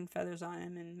the chicken feathers on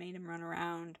him and made him run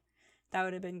around. That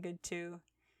would have been good too.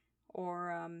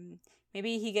 Or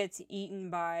maybe he gets eaten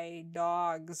by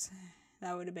dogs.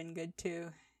 That would have been good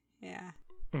too. Yeah.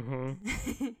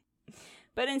 Mm-hmm.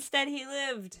 But instead he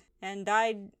lived and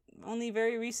died only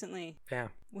very recently. Yeah.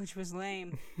 Which was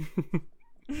lame.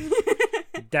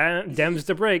 Dems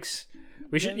the brakes.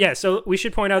 We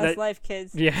should point out That's that life,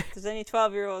 kids. Yeah. If there's any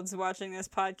 12-year-olds watching this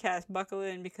podcast, buckle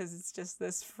in because it's just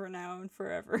this for now and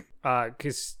forever.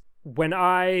 Because when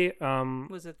I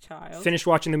was a child, finished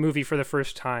watching the movie for the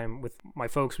first time with my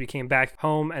folks, we came back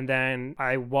home, and then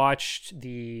I watched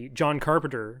the John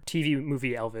Carpenter TV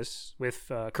movie Elvis with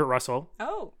Kurt Russell.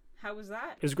 Oh, how was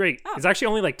that? It was great. Oh. It's actually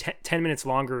only like 10 minutes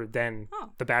longer than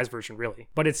Oh. the Baz version, really.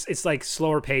 But it's like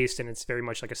slower paced, and it's very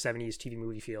much like a 70s TV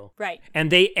movie feel. Right.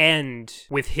 And they end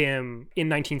with him in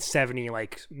 1970,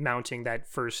 like mounting that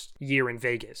first year in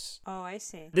Vegas. Oh, I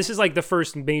see. This is like the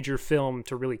first major film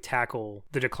to really tackle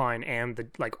the decline and the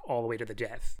like all the way to the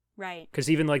death. Right. Because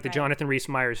even like the Right. Jonathan Rhys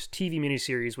Meyers TV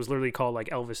miniseries was literally called like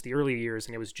Elvis the early years,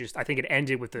 and it was just, I think it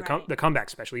ended with the Right. the comeback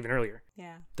special even earlier.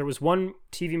 Yeah. There was one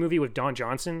TV movie with Don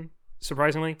Johnson,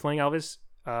 surprisingly, playing Elvis.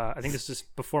 I think this is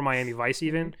before Miami Vice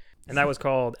even. And that was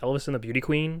called Elvis and the Beauty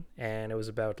Queen. And it was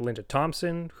about Linda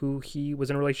Thompson, who he was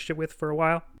in a relationship with for a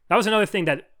while. That was another thing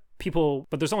that people,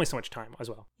 but there's only so much time as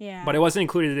well. Yeah. But it wasn't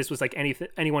included. This was like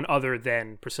anyone other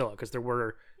than Priscilla, because there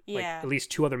were like Yeah. at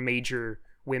least two other major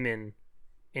women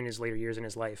in his later years in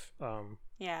his life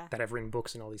Yeah. that have written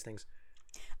books and all these things.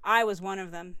 I was one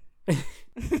of them.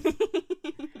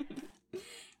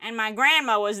 And my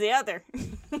grandma was the other.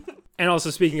 And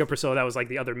also, speaking of Priscilla, that was like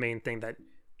the other main thing that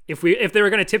if they were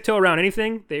going to tiptoe around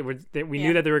anything, we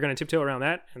knew that they were going to tiptoe around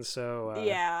that, and so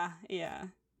Yeah.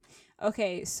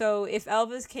 Okay, so if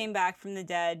Elvis came back from the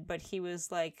dead, but he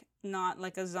was like not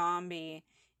like a zombie,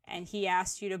 and he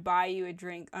asked you to buy you a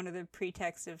drink under the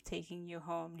pretext of taking you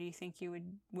home, do you think you would?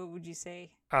 What would you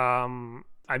say?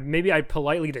 I'd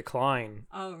politely decline.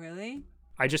 Oh, really?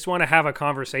 I just want to have a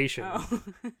conversation. Oh.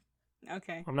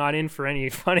 Okay. I'm not in for any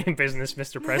funny business,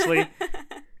 Mr. Presley.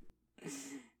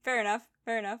 Fair enough.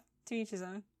 To each his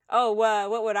own. Oh,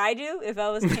 what would I do if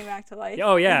Elvis came back to life?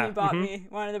 Oh, yeah. And he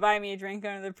wanted to buy me a drink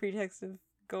under the pretext of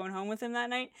going home with him that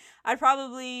night? I'd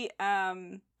probably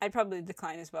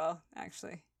decline as well,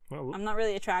 actually. Well, I'm not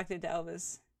really attracted to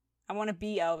Elvis. I want to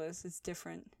be Elvis. It's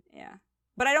different. Yeah.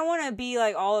 But I don't want to be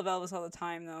like all of Elvis all the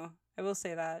time, though. I will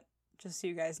say that, just so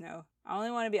you guys know. I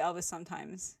only want to be Elvis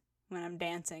sometimes when I'm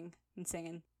dancing and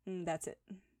singing. And that's it.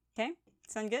 Okay?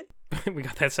 Sound good? we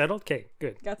got that settled? Okay,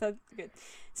 good. Got that? Good.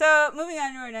 So, moving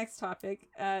on to our next topic.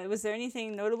 Was there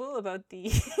anything notable about the,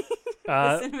 the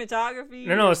cinematography?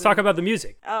 No, let's talk about the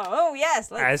music. Oh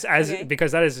yes. Okay.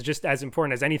 Because that is just as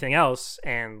important as anything else,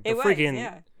 and the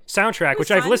freaking soundtrack, which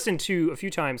fun. I've listened to a few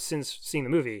times since seeing the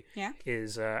movie, Yeah.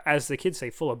 is, as the kids say,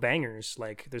 full of bangers.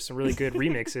 Like, there's some really good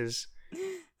remixes.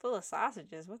 Full of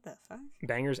sausages. What the fuck?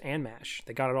 Bangers and mash.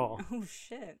 They got it all. Oh,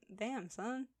 shit. Damn,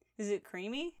 son. Is it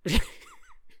creamy?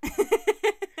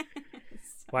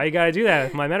 Why you gotta do that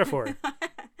with my metaphor?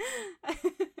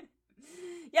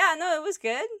 Yeah, no, it was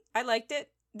good. I liked it.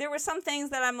 There were some things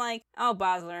that I'm like, oh,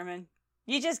 Baz Luhrmann,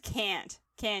 you just can't,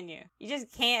 can you? You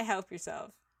just can't help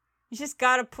yourself. You just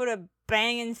gotta put a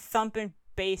banging, thumping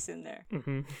bass in there.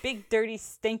 Mm-hmm. Big, dirty,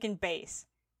 stinking bass.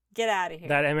 Get out of here.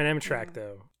 That Eminem track,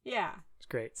 though, Yeah. it's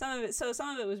great. Some of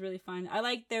it was really fun. I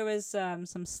liked there was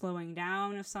some slowing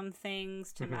down of some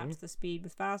things to match the speed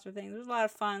with faster things. There was a lot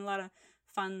of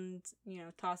fun,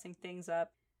 tossing things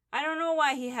up. I don't know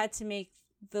why he had to make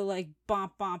the like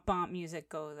bump bump bump music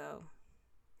go though.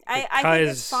 I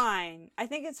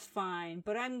think it's fine.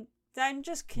 But I'm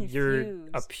just confused. You're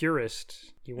a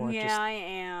purist. You want I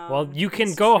am. Well, you can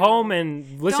It's go true. home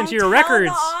and listen to your Don't records.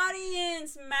 tell the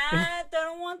audience, Matt. I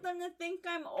don't want them to think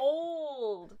I'm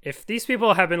old. If these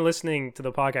people have been listening to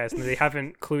the podcast and they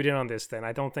haven't clued in on this, then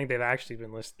I don't think they've actually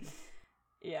been listening.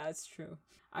 Yeah, it's true.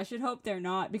 I should hope they're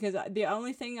not, because the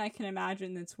only thing I can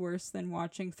imagine that's worse than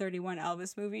watching 31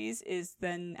 Elvis movies is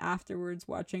then afterwards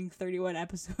watching 31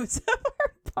 episodes of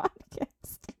our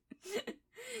podcast.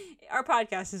 Our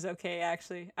podcast is okay,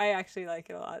 actually. I actually like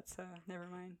it a lot, so never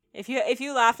mind. If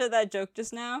you laughed at that joke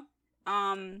just now,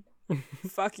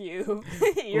 fuck you.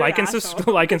 You're like an and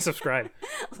asshole. like and subscribe.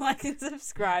 Like and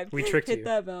subscribe. We tricked Hit you.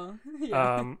 that bell.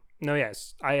 Yeah. No,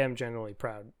 yes, I am generally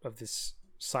proud of this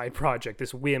side project,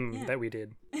 this whim that we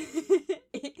did.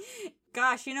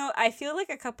 Gosh, I feel like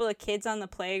a couple of kids on the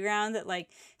playground that like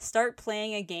start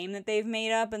playing a game that they've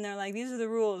made up, and they're like, these are the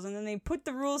rules, and then they put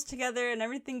the rules together and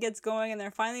everything gets going, and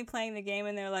they're finally playing the game,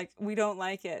 and they're like, we don't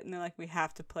like it, and they're like, we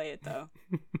have to play it though.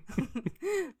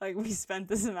 Like, we spent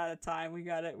this amount of time, we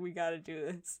gotta do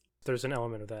this. There's an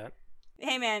element of that.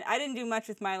 Hey man, I didn't do much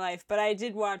with my life, but I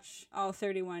did watch all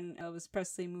 31 Elvis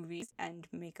Presley movies and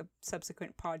make a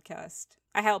subsequent podcast.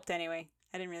 I helped anyway.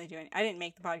 I didn't really do anything. I didn't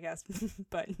make the podcast,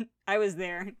 but I was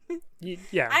there.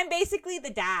 Yeah. I'm basically the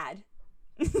dad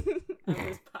of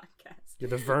this podcast. You're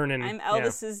the Vernon. I'm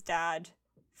Elvis's dad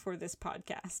for this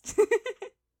podcast. Means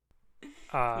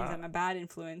I'm a bad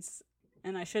influence,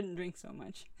 and I shouldn't drink so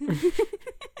much. No,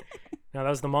 that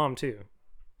was the mom too.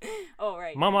 Oh,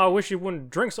 right. Mama, I wish you wouldn't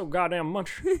drink so goddamn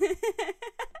much.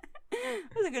 That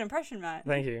was a good impression, Matt.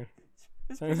 Thank you.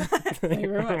 Thank you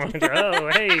very much. Oh,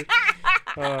 hey.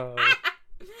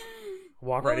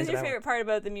 Walk right What was into your that favorite part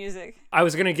about the music? I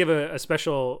was gonna give a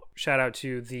special shout out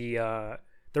to the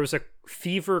there was a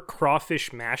Fever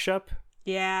Crawfish mashup.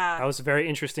 Yeah. That was a very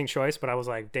interesting choice, but I was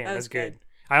like, damn, That that's was good. good.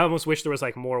 I almost wish there was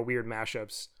like more weird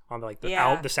mashups on like the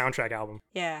Yeah. the soundtrack album.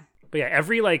 Yeah. But yeah,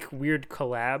 every like weird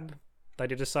collab that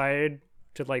they decided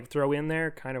to like throw in there,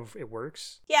 kind of it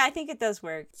works. Yeah, I think it does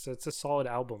work. So it's a solid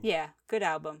album. Yeah, good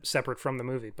album. Separate from the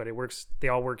movie, but it works. They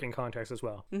all work in context as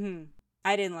well. Mm-hmm.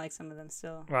 I didn't like some of them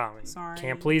still. Wow, I mean, Sorry.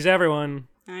 can't please everyone.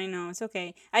 I know, it's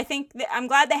okay. I think I'm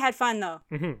glad they had fun though.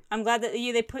 Mm-hmm. I'm glad that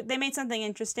they made something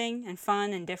interesting and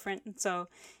fun and different. So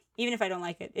even if I don't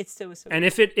like it, it still was so And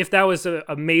good. if that was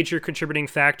a major contributing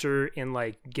factor in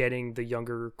like getting the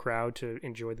younger crowd to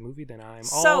enjoy the movie, then I'm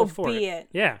all for be it.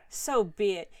 Yeah, So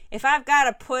be it. If I've got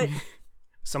to put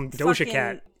some Doja fucking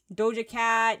Cat. Doja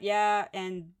Cat, yeah,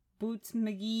 and Boots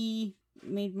McGee,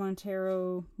 Maid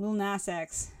Montero, Lil Nas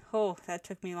X. Oh, that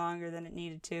took me longer than it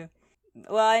needed to.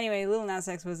 Well, anyway, Lil Nas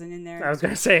X wasn't in there. I was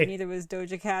gonna say Neither was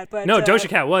Doja Cat, but no. Doja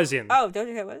Cat was in. Oh,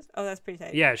 Doja Cat was? Oh, that's pretty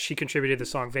tight. Yeah, she contributed the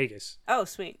song Vegas. Oh,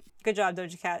 sweet. Good job,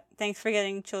 Doja Cat. Thanks for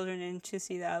getting children in to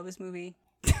see the Elvis movie.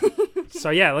 So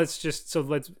yeah, let's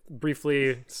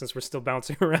briefly, since we're still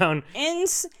bouncing around. In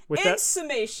that,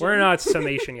 summation. We're not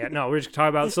summation yet. No, we're just talking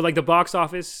about. So like the box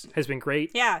office has been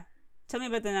great. Yeah. Tell me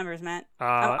about the numbers, Matt.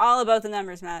 I'm all about the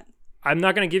numbers, Matt. I'm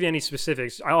not going to give you any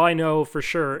specifics. All I know for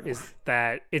sure is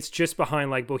that it's just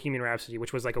behind like Bohemian Rhapsody,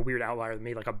 which was like a weird outlier that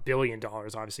made like $1 billion.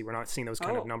 Obviously, we're not seeing those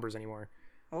kind of numbers anymore.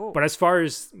 Oh. But as far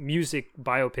as music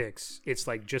biopics, it's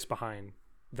like just behind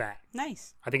that.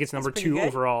 Nice. I think it's number pretty 2 good.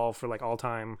 overall for like all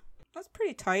time. That's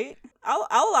pretty tight. I'll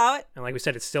allow it. And like we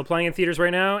said, it's still playing in theaters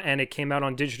right now, and it came out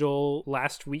on digital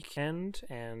last weekend.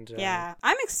 And Yeah,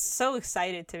 I'm so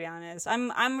excited, to be honest.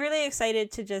 I'm really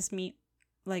excited to just meet.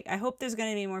 Like, I hope there's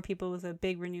gonna be more people with a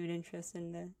big renewed interest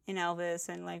in Elvis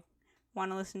and like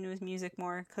want to listen to his music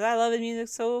more, because I love his music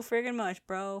so friggin' much,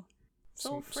 bro.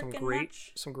 So some freaking great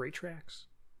much. some great tracks.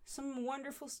 Some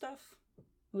wonderful stuff.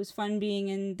 It was fun being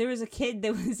in. There was a kid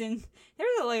that was in. There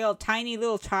was like a tiny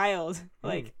little child,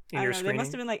 like in I your don't know. They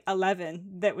must have been like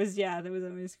 11. That was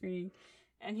on my screen,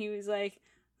 and he was like,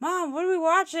 "Mom, what are we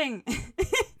watching?"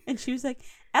 And she was like,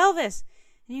 "Elvis."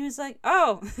 And he was like,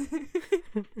 "Oh,"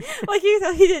 like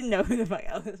he didn't know who the fuck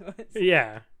Elvis was.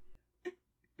 Yeah.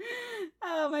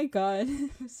 Oh my god,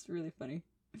 it was really funny.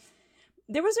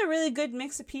 There was a really good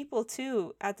mix of people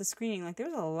too at the screening. Like there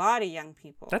was a lot of young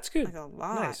people. That's good. Like a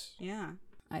lot. Nice. Yeah,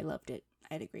 I loved it.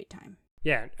 I had a great time.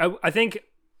 Yeah, I think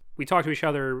we talked to each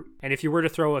other, and if you were to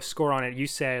throw a score on it, you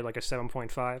said like a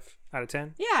 7.5 out of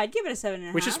 10. Yeah, I'd give it a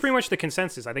 7.5. Which is pretty much the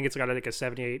consensus. I think it's got like a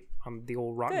 78 on the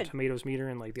old Rotten Good. Tomatoes meter,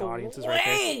 and like the audience is right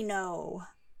there. No.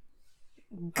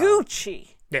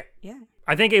 Gucci. Yeah. Yeah.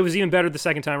 I think it was even better the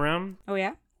second time around, Oh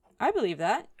yeah, I believe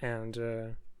that. and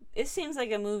It seems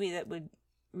like a movie that would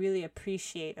really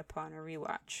appreciate upon a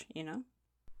rewatch. You know.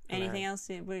 Anything else?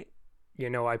 you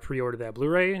know, I pre-ordered that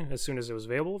Blu-ray as soon as it was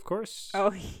available, of course.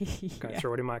 Oh, Gotta yeah.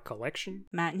 throw it in my collection.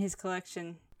 Matt and his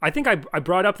collection. I think I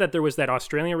brought up that there was that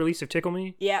Australian release of Tickle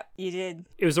Me. Yep, you did.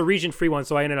 It was a region-free one,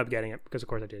 so I ended up getting it, because of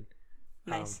course I did.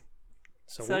 Nice.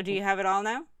 So Do you have it all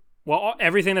now? Well,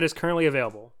 everything that is currently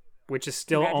available, which is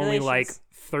still only like Congratulations.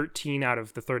 13 out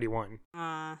of the 31.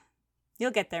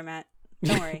 You'll get there, Matt.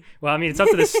 Don't worry. Well, I mean, it's up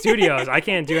to the studios. I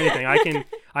can't do anything.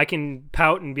 I can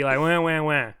pout and be like, wah, wah,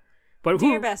 wah. But Do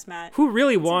your best, Matt. who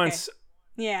really wants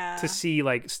Yeah. to see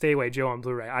like Stay Away Joe on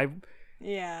Blu-ray?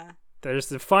 Yeah. There's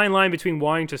the fine line between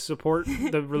wanting to support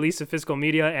the release of physical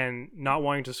media and not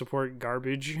wanting to support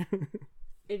garbage.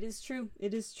 It is true.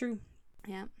 It is true.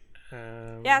 Yeah.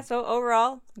 Yeah. So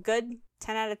overall, good.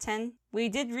 10 out of 10. We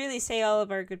did really say all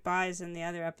of our goodbyes in the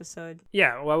other episode.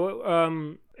 Yeah.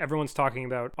 Well, everyone's talking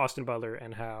about Austin Butler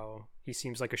and how he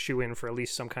seems like a shoo-in for at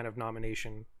least some kind of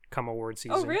nomination come award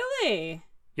season. Oh, really?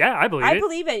 Yeah, I believe it. I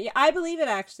believe it. Yeah, I believe it,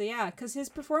 actually, yeah, because his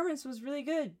performance was really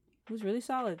good. It was really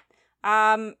solid.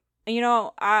 You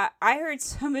know, I heard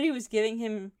somebody was giving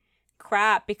him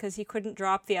crap because he couldn't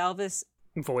drop the Elvis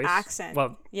Voice accent.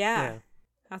 Well, yeah.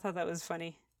 I thought that was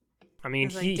funny. I mean,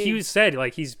 was like, he dude. said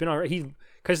like he's been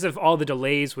because of all the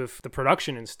delays with the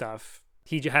production and stuff.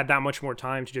 He had that much more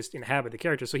time to just inhabit the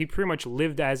character, so he pretty much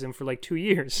lived as him for like 2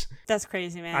 years. That's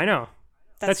crazy, man. I know.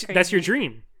 That's crazy. your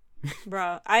dream.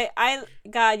 Bro,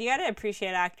 God, you gotta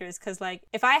appreciate actors, because like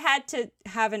if I had to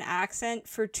have an accent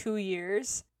for 2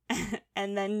 years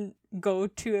and then go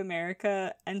to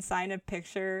America and sign a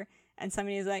picture and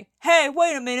somebody is like, hey,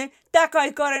 wait a minute, that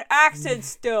guy's got an accent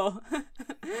still.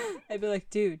 I'd be like,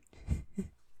 dude,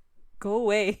 go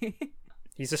away.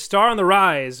 He's a star on the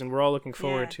rise, and we're all looking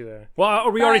forward to it. Well,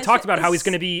 we already talked about how he's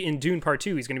going to be in Dune Part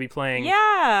 2. He's going to be playing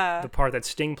the part that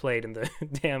Sting played in the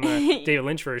damn David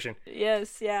Lynch version.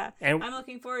 Yes, yeah. And I'm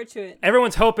looking forward to it.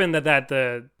 Everyone's hoping that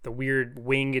the weird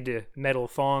winged metal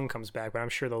thong comes back, but I'm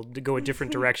sure they'll go a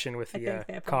different direction with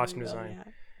the costume design.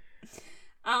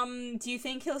 Yeah. Do you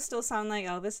think he'll still sound like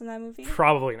Elvis in that movie?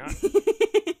 Probably not.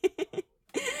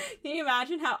 Can you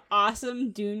imagine how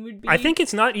awesome Dune would be? I think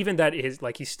it's not even that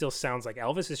he still sounds like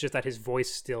Elvis. It's just that his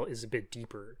voice still is a bit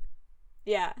deeper.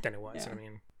 Yeah. Than it was. Yeah. I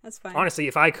mean, that's fine. Honestly,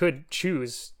 if I could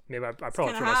choose, maybe I'd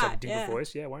probably throw myself a deeper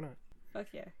voice. Yeah, why not? Fuck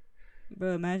yeah.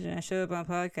 Bro, imagine I show up on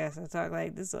podcasts. I talk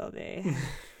like this all day.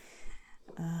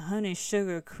 Honey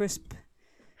Sugar Crisp.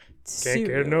 Can't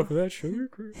get enough of that sugar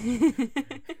crisp.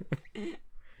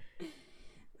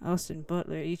 Austin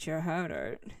Butler, eat your heart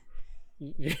out.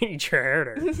 Eat your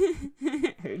hair.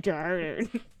 Eat your heart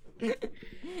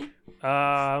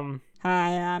out.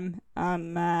 Hi,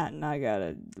 I'm Matt, and I got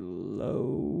a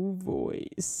low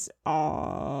voice.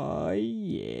 Oh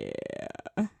yeah.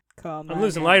 Come I'm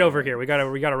losing light over here. We gotta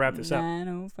wrap this up.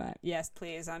 9:05. Yes,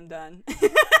 please. I'm done.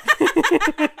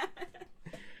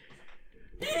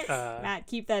 Matt,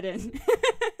 keep that in.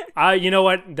 You know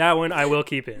what? That one I will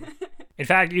keep in. In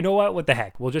fact, you know what? What the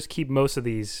heck? We'll just keep most of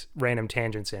these random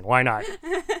tangents in. Why not?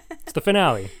 It's the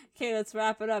finale. Okay, let's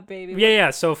wrap it up, baby.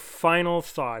 Yeah. So final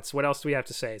thoughts. What else do we have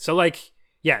to say? So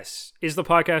yes. Is the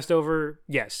podcast over?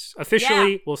 Yes.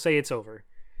 Officially, we'll say it's over.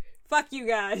 Fuck you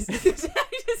guys. I'm just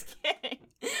kidding.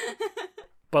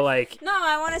 But no,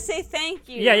 I want to say thank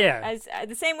you. Yeah. As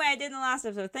the same way I did in the last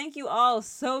episode. Thank you all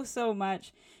so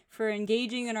much for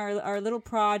engaging in our little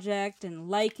project and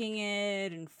liking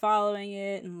it and following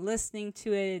it and listening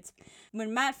to it.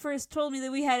 When Matt first told me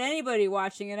that we had anybody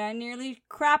watching it, I nearly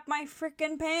crapped my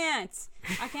freaking pants.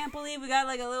 I can't believe we got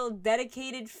a little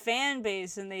dedicated fan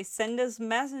base and they send us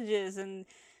messages and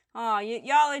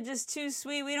y'all are just too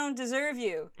sweet. We don't deserve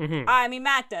you. Mm-hmm. I mean,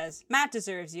 Matt does. Matt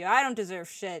deserves you. I don't deserve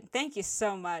shit. Thank you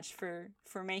so much for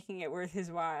making it worth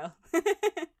his while.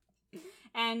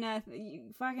 And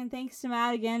fucking thanks to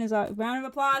Matt again. Round of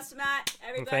applause to Matt,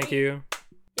 everybody. Thank you.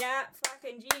 Yeah,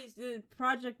 fucking jeez. The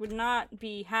project would not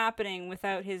be happening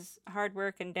without his hard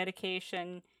work and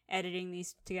dedication, editing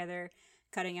these together,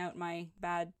 cutting out my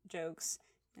bad jokes,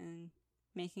 and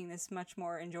making this much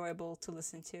more enjoyable to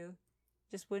listen to.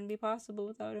 Just wouldn't be possible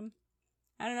without him.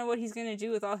 I don't know what he's going to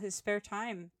do with all his spare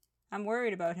time. I'm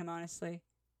worried about him, honestly.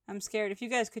 I'm scared. If you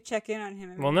guys could check in on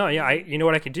him. Well, no, yeah. You know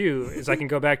what I could do is I can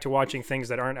go back to watching things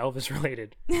that aren't Elvis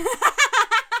related.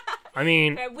 I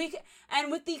mean, and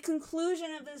with the conclusion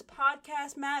of this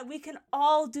podcast, Matt, we can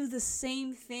all do the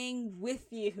same thing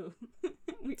with you.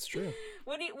 It's true.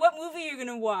 What movie are you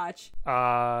gonna watch?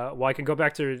 Well, I can go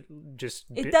back to just.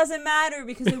 It doesn't matter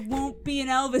because it won't be an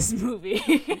Elvis movie.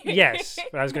 Yes,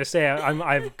 but I was gonna say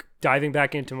I'm diving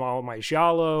back into all my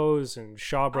Giallos and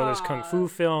Shaw Brothers kung fu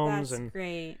films that's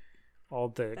great.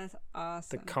 That's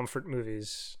awesome. The comfort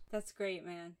movies. That's great,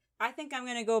 man. I think I'm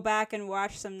going to go back and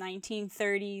watch some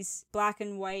 1930s black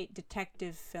and white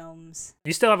detective films.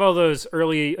 You still have all those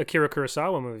early Akira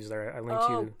Kurosawa movies there I linked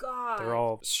you. Oh, God. They're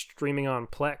all streaming on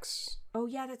Plex. Oh,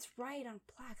 yeah, that's right, on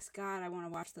Plex. God, I want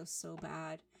to watch those so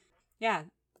bad. Yeah,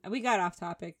 we got off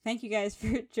topic. Thank you guys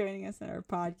for joining us on our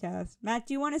podcast. Matt,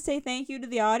 do you want to say thank you to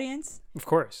the audience? Of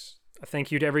course. A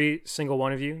thank you to every single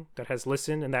one of you that has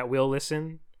listened and that will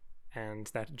listen and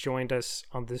that joined us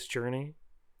on this journey.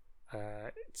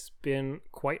 It's been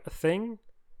quite a thing.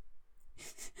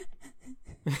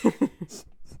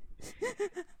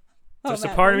 There's a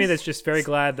part of me that's just very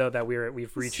glad, though, that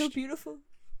we've reached so beautiful.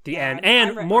 The end,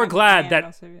 and more glad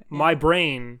that my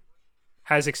brain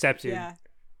has accepted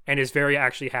and is very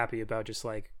actually happy about just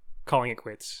calling it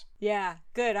quits. Yeah,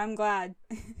 good. I'm glad.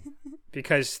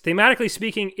 Because thematically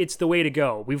speaking, it's the way to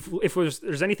go. If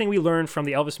there's anything we learned from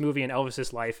the Elvis movie and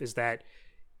Elvis's life is that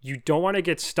you don't want to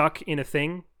get stuck in a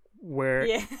thing where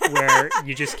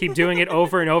you just keep doing it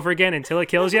over and over again until it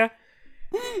kills you.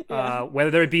 Yeah.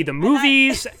 Whether it be the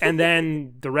movies and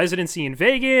then the residency in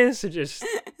Vegas, and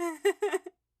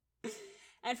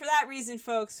for that reason,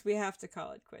 folks, we have to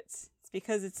call it quits. It's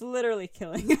because it's literally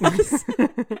killing us.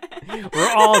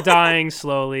 We're all dying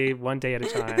slowly, one day at a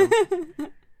time.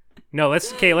 No,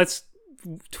 let's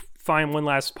find one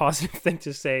last positive thing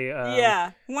to say.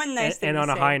 One nice thing and to on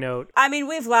a say. high note. I mean,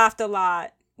 we've laughed a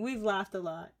lot.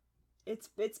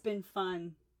 It's been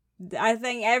fun. I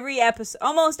think every episode,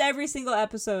 almost every single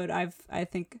episode, I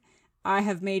think I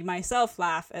have made myself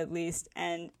laugh at least,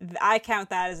 and I count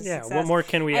that as a success. What more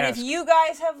can we ask? And if you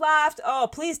guys have laughed,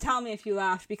 please tell me if you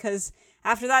laughed, because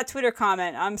after that Twitter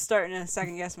comment, I'm starting to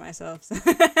second guess myself. So.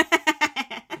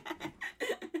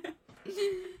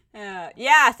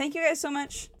 Thank you guys so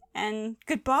much, and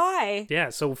goodbye. Yeah,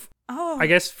 so I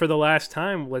guess for the last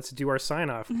time, let's do our sign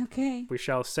off. Okay. We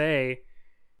shall say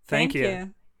thank you.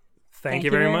 Thank Thank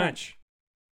you very much.